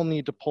really all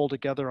need to pull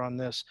together on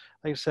this.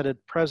 Like I said,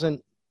 at present,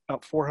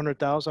 about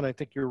 400,000, I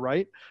think you're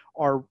right,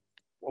 are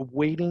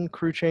awaiting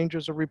crew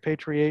changes or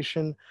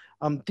repatriation.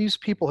 These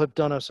people have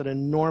done us an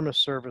enormous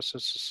service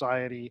as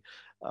society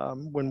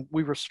when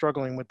we were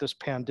struggling with this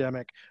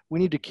pandemic. We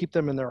need to keep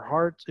them in our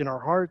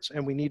hearts,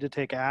 and we need to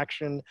take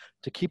action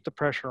to keep the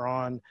pressure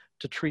on,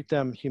 to treat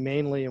them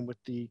humanely and with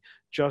the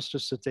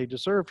justice that they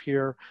deserve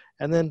here,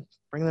 and then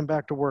bring them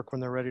back to work when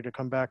they're ready to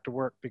come back to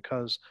work,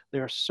 because they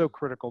are so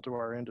critical to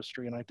our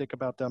industry, and I think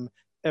about them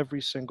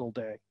every single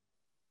day.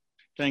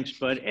 Thanks,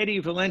 Bud.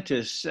 Eddie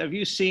Valentis,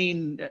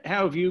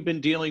 how have you been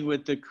dealing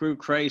with the crew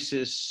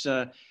crisis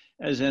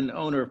as an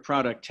owner of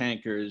product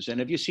tankers, and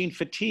have you seen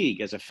fatigue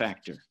as a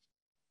factor?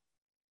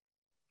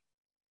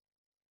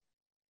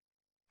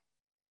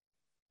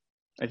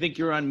 I think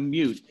you're on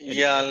mute.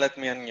 Yeah, let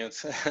me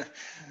unmute.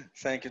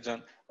 Thank you,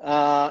 John.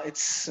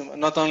 It's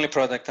not only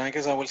product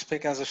tankers. I will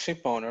speak as a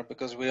ship owner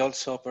because we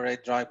also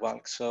operate dry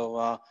bulk.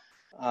 So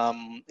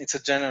it's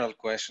a general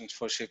question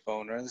for ship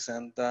owners.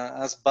 And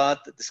as Bud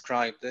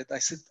described it,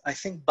 I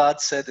think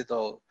Bud said it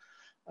all.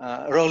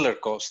 Roller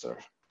coaster.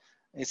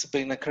 It's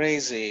been a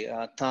crazy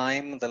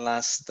time the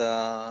last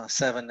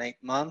 7-8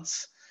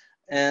 months.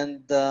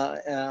 And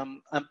the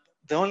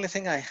only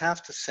thing I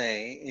have to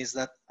say is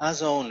that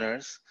as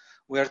owners,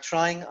 we are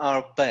trying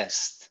our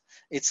best.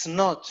 It's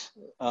not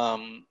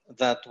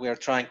that we are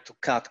trying to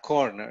cut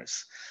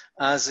corners,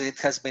 as it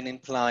has been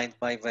implied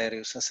by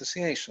various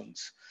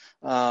associations.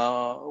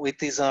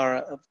 It is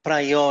our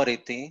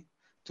priority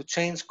to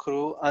change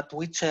crew at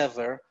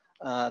whichever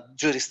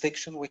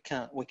jurisdiction we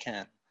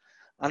can.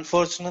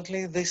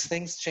 Unfortunately, these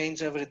things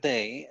change every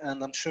day,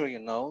 and I'm sure you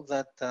know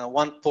that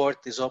one port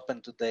is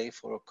open today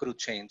for crew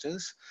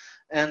changes,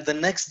 and the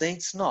next day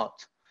it's not.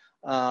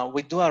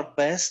 We do our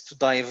best to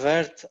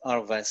divert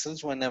our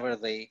vessels whenever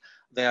they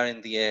are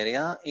in the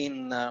area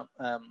in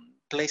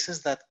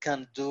places that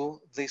can do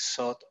this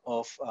sort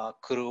of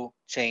crew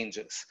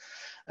changes.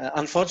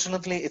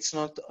 Unfortunately, it's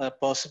not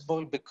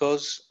possible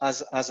because,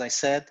 as I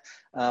said,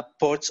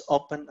 ports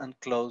open and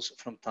close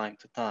from time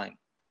to time.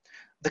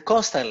 The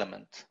cost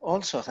element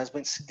also has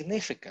been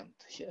significant.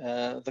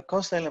 The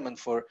cost element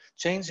for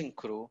changing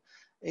crew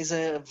is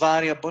a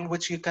variable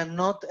which you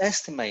cannot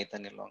estimate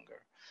any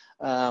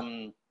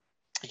longer.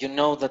 You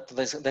know that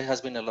there has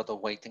been a lot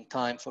of waiting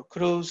time for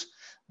crews.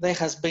 There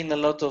has been a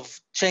lot of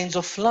change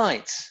of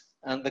flights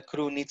and the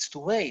crew needs to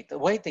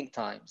waiting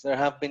times. There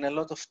have been a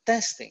lot of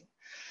testing.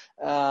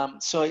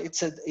 So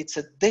it's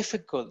a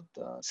difficult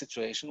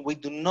situation. We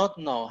do not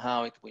know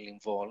how it will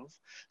evolve,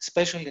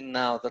 especially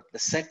now that the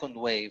second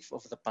wave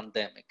of the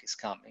pandemic is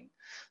coming.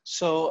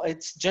 So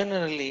it's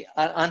generally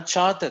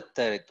uncharted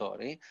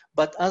territory,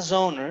 but as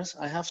owners,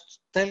 I have to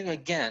tell you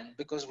again,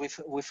 because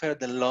we've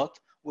heard a lot,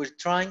 we're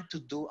trying to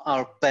do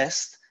our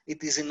best.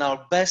 It is in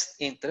our best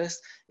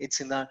interest,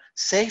 it's in our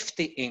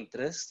safety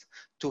interest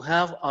to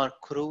have our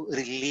crew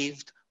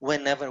relieved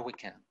whenever we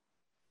can.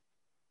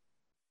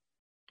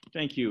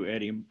 Thank you,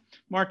 Eddie.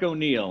 Mark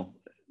O'Neill,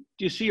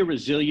 do you see a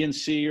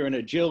resiliency or an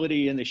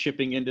agility in the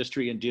shipping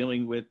industry in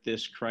dealing with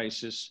this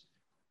crisis?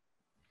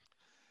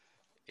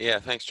 Yeah,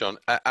 thanks, John.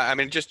 I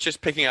mean,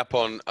 just picking up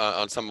on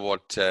some of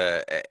what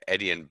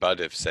Eddie and Bud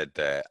have said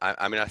there.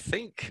 I mean, I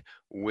think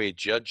we're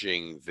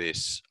judging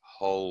this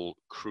whole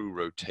crew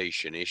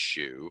rotation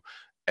issue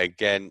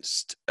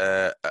against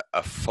a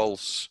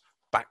false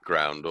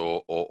background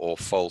or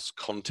false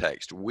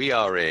context. We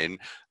are in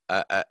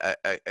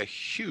a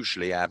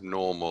hugely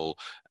abnormal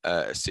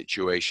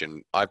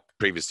situation. I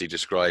previously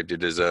described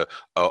it as a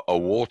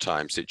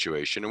wartime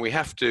situation, and we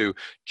have to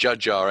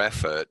judge our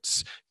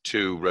efforts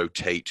to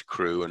rotate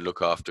crew and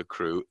look after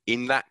crew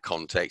in that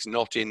context,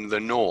 not in the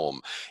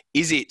norm.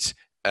 Is it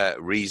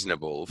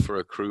reasonable for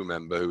a crew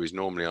member who is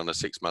normally on a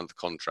 6-month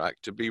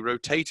contract to be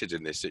rotated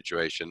in this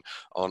situation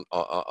on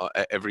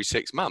every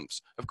 6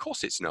 months? Of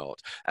course it's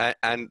not.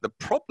 And the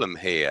problem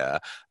here,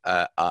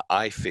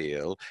 I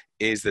feel,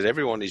 is that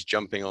everyone is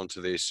jumping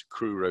onto this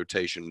crew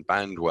rotation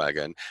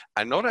bandwagon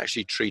and not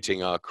actually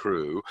treating our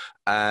crew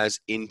as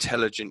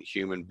intelligent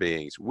human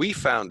beings. We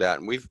found out,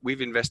 and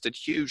we've invested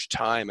huge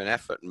time and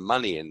effort and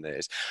money in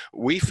this,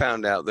 we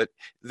found out that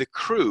the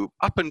crew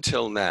up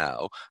until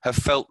now have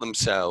felt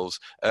themselves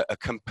a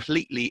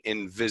completely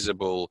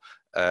invisible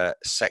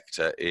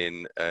sector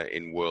in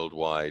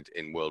worldwide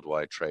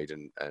trade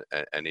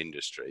and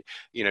industry.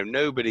 You know,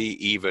 nobody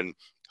even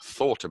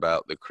thought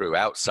about the crew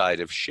outside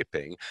of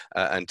shipping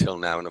until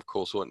now, and of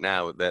course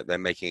now they're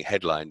making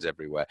headlines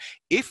everywhere.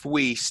 If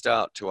we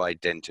start to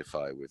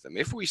identify with them,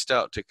 if we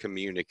start to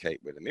communicate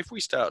with them, if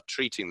we start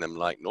treating them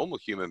like normal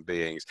human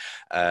beings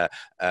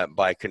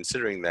by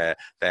considering their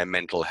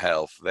mental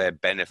health, their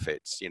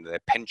benefits, you know, their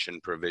pension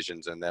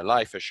provisions and their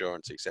life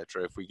assurance,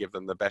 etc., if we give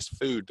them the best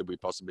food that we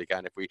possibly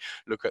can, if we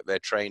look at their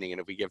training, and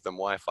if we give them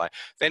Wi-Fi,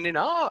 then in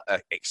our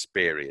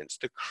experience,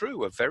 the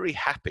crew are very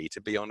happy to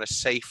be on a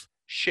safe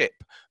ship,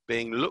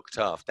 being looked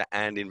after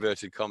and,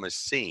 inverted commas,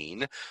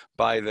 seen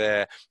by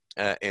their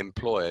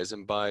employers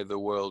and by the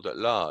world at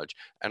large.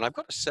 And I've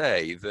got to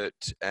say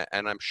that,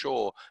 and I'm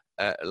sure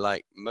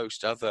like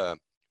most other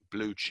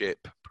blue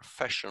chip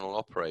professional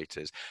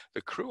operators,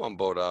 the crew on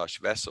board our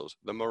vessels,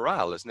 the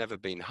morale has never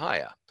been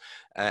higher.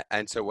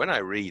 And so when I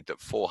read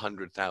that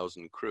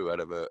 400,000 crew out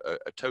of a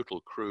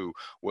total crew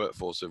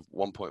workforce of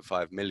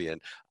 1.5 million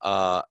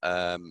are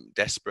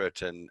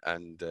desperate and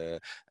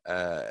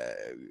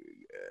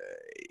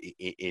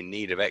in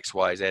need of X,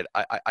 Y, Z,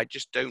 I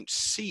just don't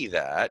see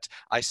that.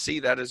 I see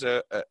that as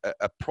a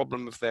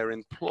problem of their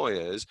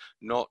employers,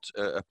 not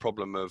a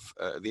problem of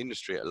the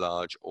industry at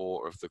large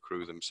or of the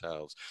crew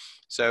themselves.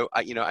 So,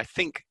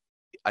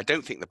 I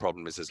don't think the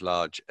problem is as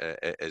large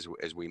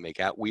as we make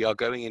out. We are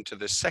going into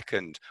the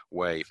second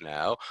wave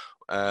now,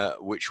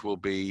 which will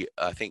be,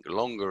 I think,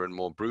 longer and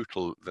more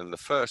brutal than the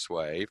first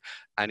wave.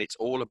 And it's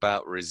all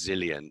about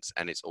resilience,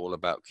 and it's all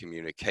about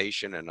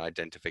communication and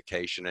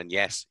identification. And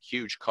yes,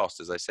 huge costs.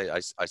 As I say,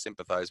 I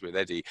sympathize with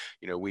Eddie.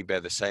 You know, we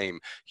bear the same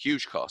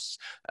huge costs.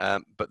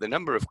 But the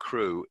number of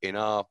crew in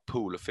our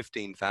pool of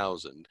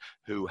 15,000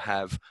 who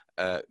have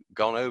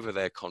gone over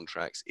their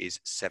contracts is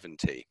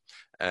 70.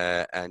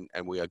 And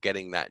we are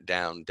getting that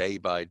down day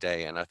by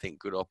day. And I think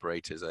good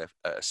operators are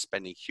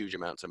spending huge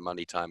amounts of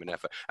money, time, and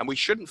effort. And we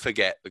shouldn't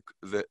forget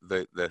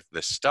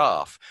the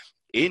staff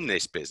in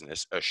this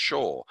business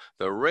ashore.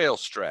 The real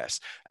stress,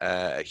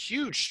 a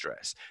huge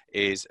stress,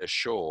 is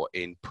ashore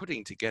in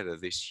putting together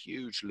this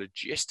huge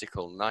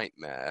logistical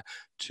nightmare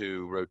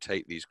to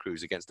rotate these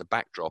crews against the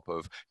backdrop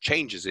of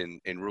changes in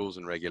rules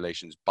and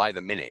regulations by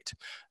the minute.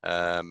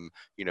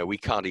 You know, we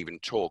can't even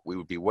talk. We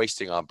would be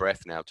wasting our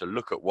breath now to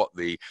look at what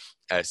the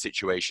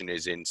situation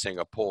is in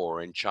Singapore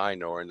or in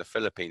China or in the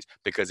Philippines,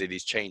 because it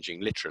is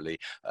changing literally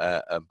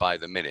by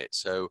the minute.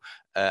 So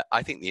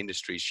I think the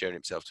industry has shown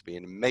itself to be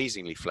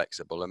amazingly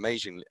flexible,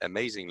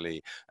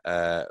 amazingly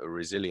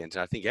resilient.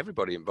 And I think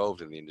everybody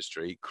involved in the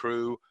industry,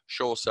 crew,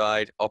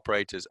 shoreside,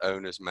 operators,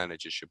 owners,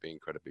 managers, should be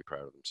incredibly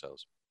proud of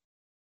themselves.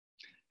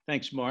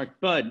 Thanks, Mark.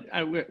 Bud,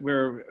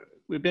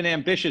 we've been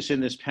ambitious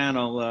in this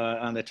panel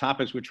on the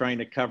topics we're trying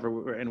to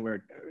cover, and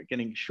we're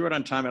getting short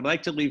on time. I'd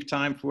like to leave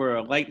time for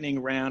a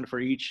lightning round for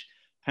each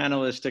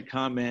panelist to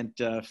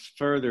comment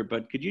further,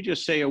 but could you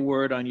just say a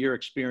word on your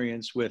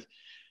experience with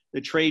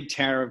the trade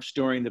tariffs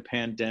during the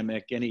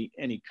pandemic?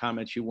 Any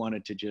comments you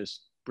wanted to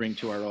just bring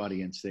to our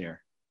audience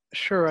there?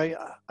 Sure.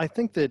 I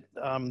think that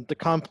the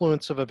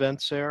confluence of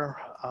events there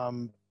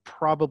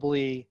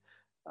probably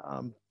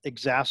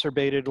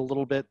exacerbated a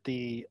little bit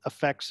the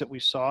effects that we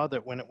saw,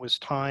 that when it was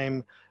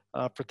time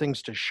for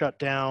things to shut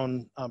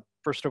down,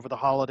 first over the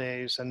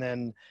holidays, and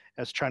then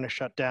as China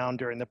shut down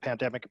during the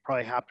pandemic, it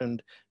probably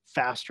happened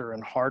faster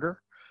and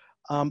harder.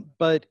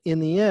 But in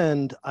the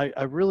end,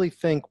 I really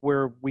think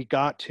where we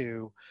got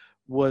to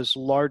was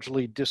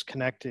largely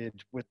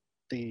disconnected with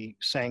the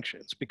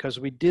sanctions, because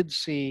we did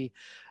see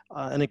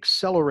an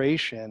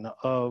acceleration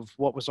of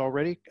what was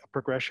already a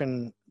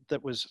progression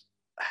that was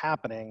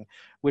happening,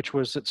 which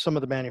was that some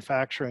of the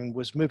manufacturing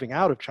was moving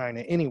out of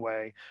China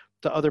anyway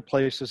to other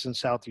places in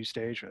Southeast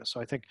Asia.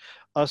 So I think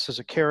us as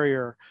a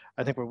carrier,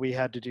 I think what we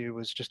had to do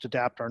was just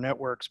adapt our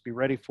networks, be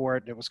ready for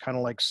it. And it was kind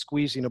of like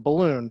squeezing a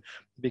balloon,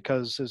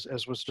 because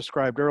as was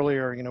described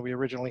earlier, you know, we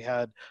originally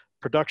had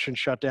production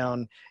shut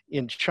down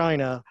in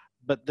China,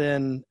 but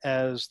then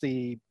as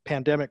the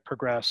pandemic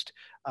progressed,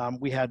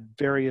 we had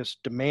various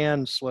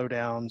demand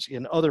slowdowns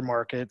in other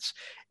markets,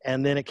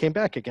 and then it came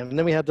back again. And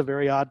then we had the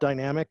very odd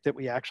dynamic that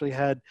we actually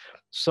had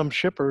some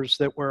shippers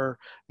that were,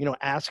 you know,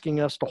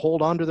 asking us to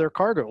hold on to their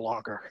cargo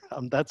longer.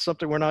 That's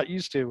something we're not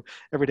used to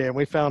every day, and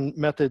we found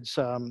methods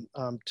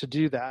to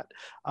do that.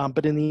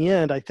 But in the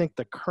end, I think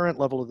the current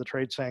level of the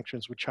trade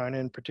sanctions with China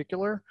in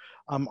particular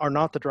are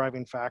not the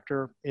driving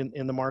factor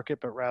in the market,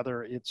 but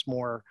rather it's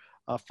more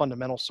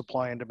fundamental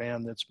supply and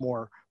demand that's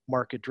more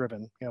market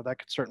driven. You know, that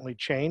could certainly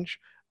change,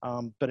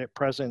 but at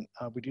present,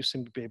 we do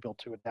seem to be able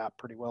to adapt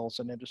pretty well as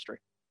an industry.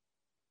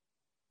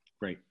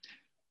 Great.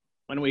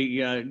 When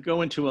we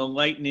go into a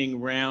lightning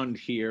round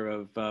here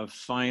of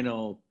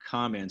final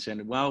comments,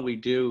 and while we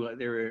do,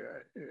 there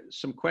are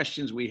some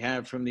questions we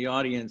have from the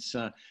audience,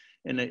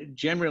 and it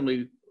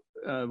generally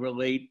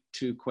relate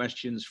to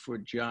questions for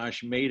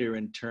Josh Mader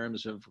in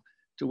terms of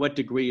to what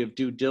degree of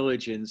due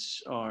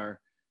diligence are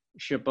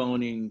ship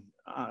owners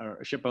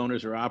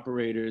or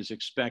operators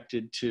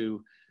expected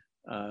to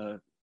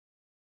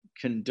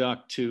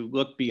conduct to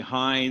look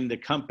behind the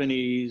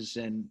companies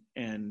and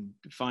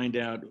find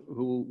out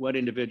what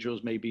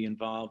individuals may be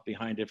involved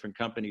behind different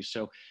companies.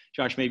 So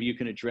Josh, maybe you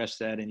can address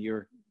that in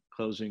your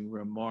closing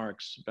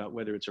remarks about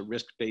whether it's a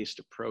risk-based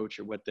approach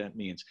or what that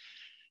means.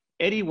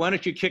 Eddie, why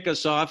don't you kick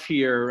us off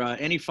here?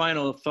 Any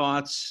final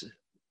thoughts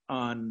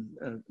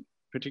on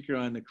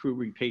particularly on the crew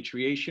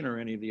repatriation or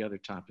any of the other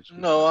topics?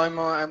 No, I'm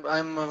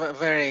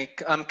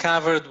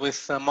covered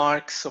with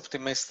Mark's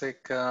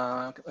optimistic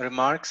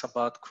remarks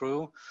about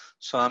crew.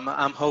 So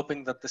I'm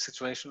hoping that the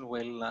situation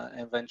will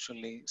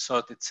eventually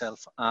sort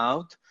itself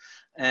out.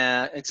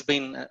 It's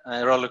been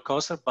a roller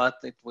coaster, but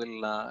it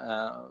will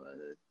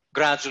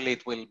gradually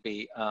it will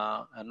be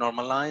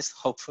normalized,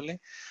 hopefully.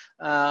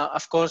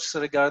 Of course,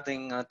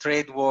 regarding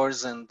trade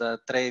wars and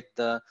trade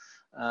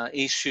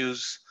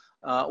issues,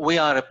 we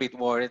are a bit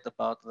worried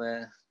about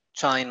the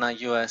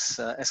China-US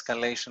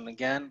escalation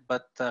again,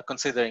 but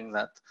considering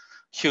that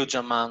huge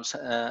amounts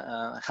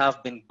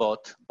have been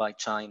bought by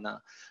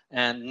China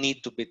and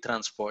need to be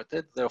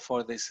transported,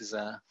 therefore this is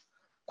a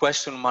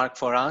question mark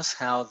for us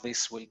how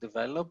this will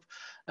develop.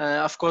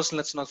 Of course,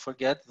 let's not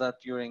forget that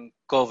during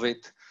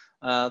COVID,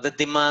 the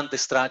demand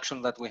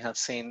destruction that we have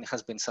seen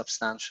has been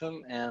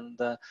substantial, and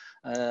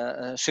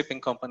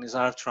shipping companies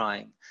are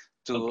trying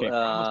to. Okay, we're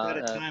almost out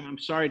of time. I'm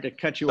sorry to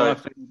cut you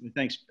off.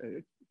 Thanks.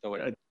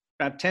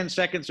 About 10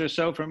 seconds or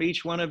so from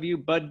each one of you.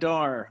 Bud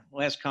Dar,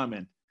 last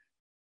comment.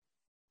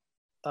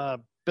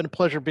 Been a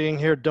pleasure being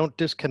here. Don't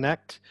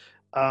disconnect.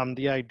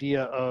 The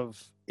idea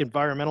of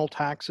environmental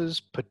taxes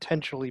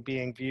potentially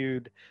being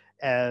viewed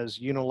as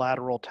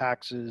unilateral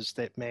taxes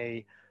that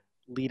may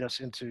lead us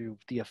into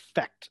the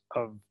effect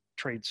of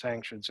trade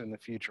sanctions in the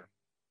future.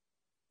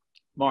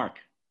 Mark.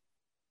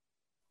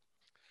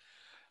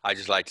 I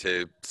just like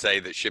to say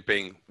that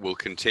shipping will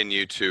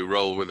continue to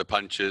roll with the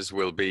punches.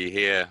 We'll be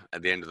here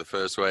at the end of the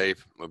first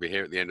wave. We'll be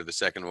here at the end of the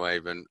second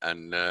wave,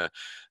 and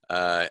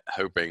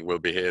hoping we'll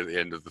be here at the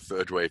end of the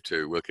third wave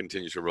too. We'll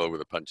continue to roll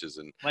with the punches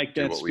and like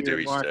do what we do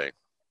each day.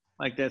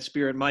 Like that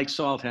spirit. Mike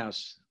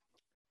Salthouse.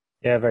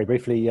 Yeah, very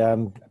briefly,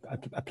 a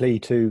plea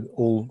to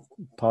all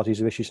parties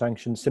who issue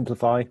sanctions: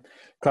 simplify,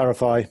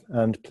 clarify,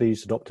 and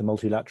please adopt a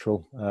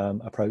multilateral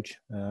approach.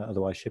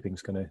 Otherwise,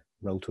 shipping's going to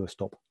roll to a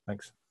stop.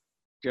 Thanks.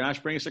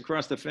 Josh, bring us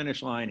across the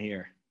finish line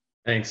here.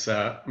 Thanks,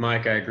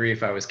 Mike. I agree.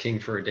 If I was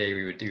king for a day,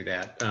 we would do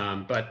that.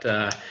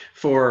 But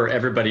for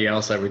everybody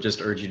else, I would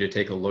just urge you to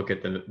take a look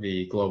at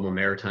the Global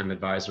Maritime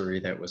Advisory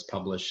that was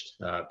published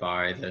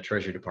by the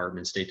Treasury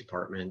Department, State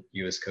Department,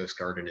 U.S. Coast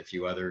Guard, and a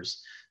few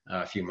others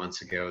a few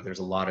months ago. There's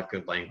a lot of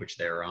good language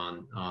there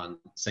on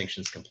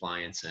sanctions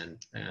compliance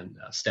and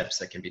steps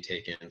that can be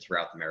taken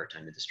throughout the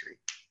maritime industry.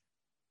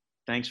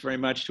 Thanks very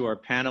much to our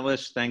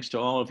panelists. Thanks to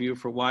all of you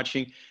for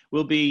watching.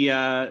 We'll be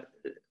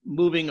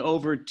moving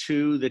over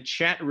to the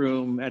chat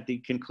room at the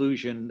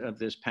conclusion of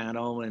this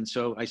panel. And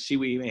so I see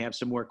we may have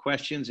some more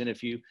questions. And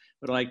if you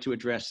would like to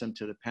address them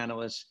to the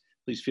panelists,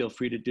 please feel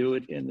free to do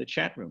it in the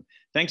chat room.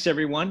 Thanks,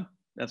 everyone.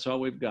 That's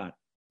all we've got.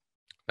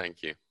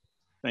 Thank you.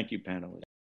 Thank you, panelists.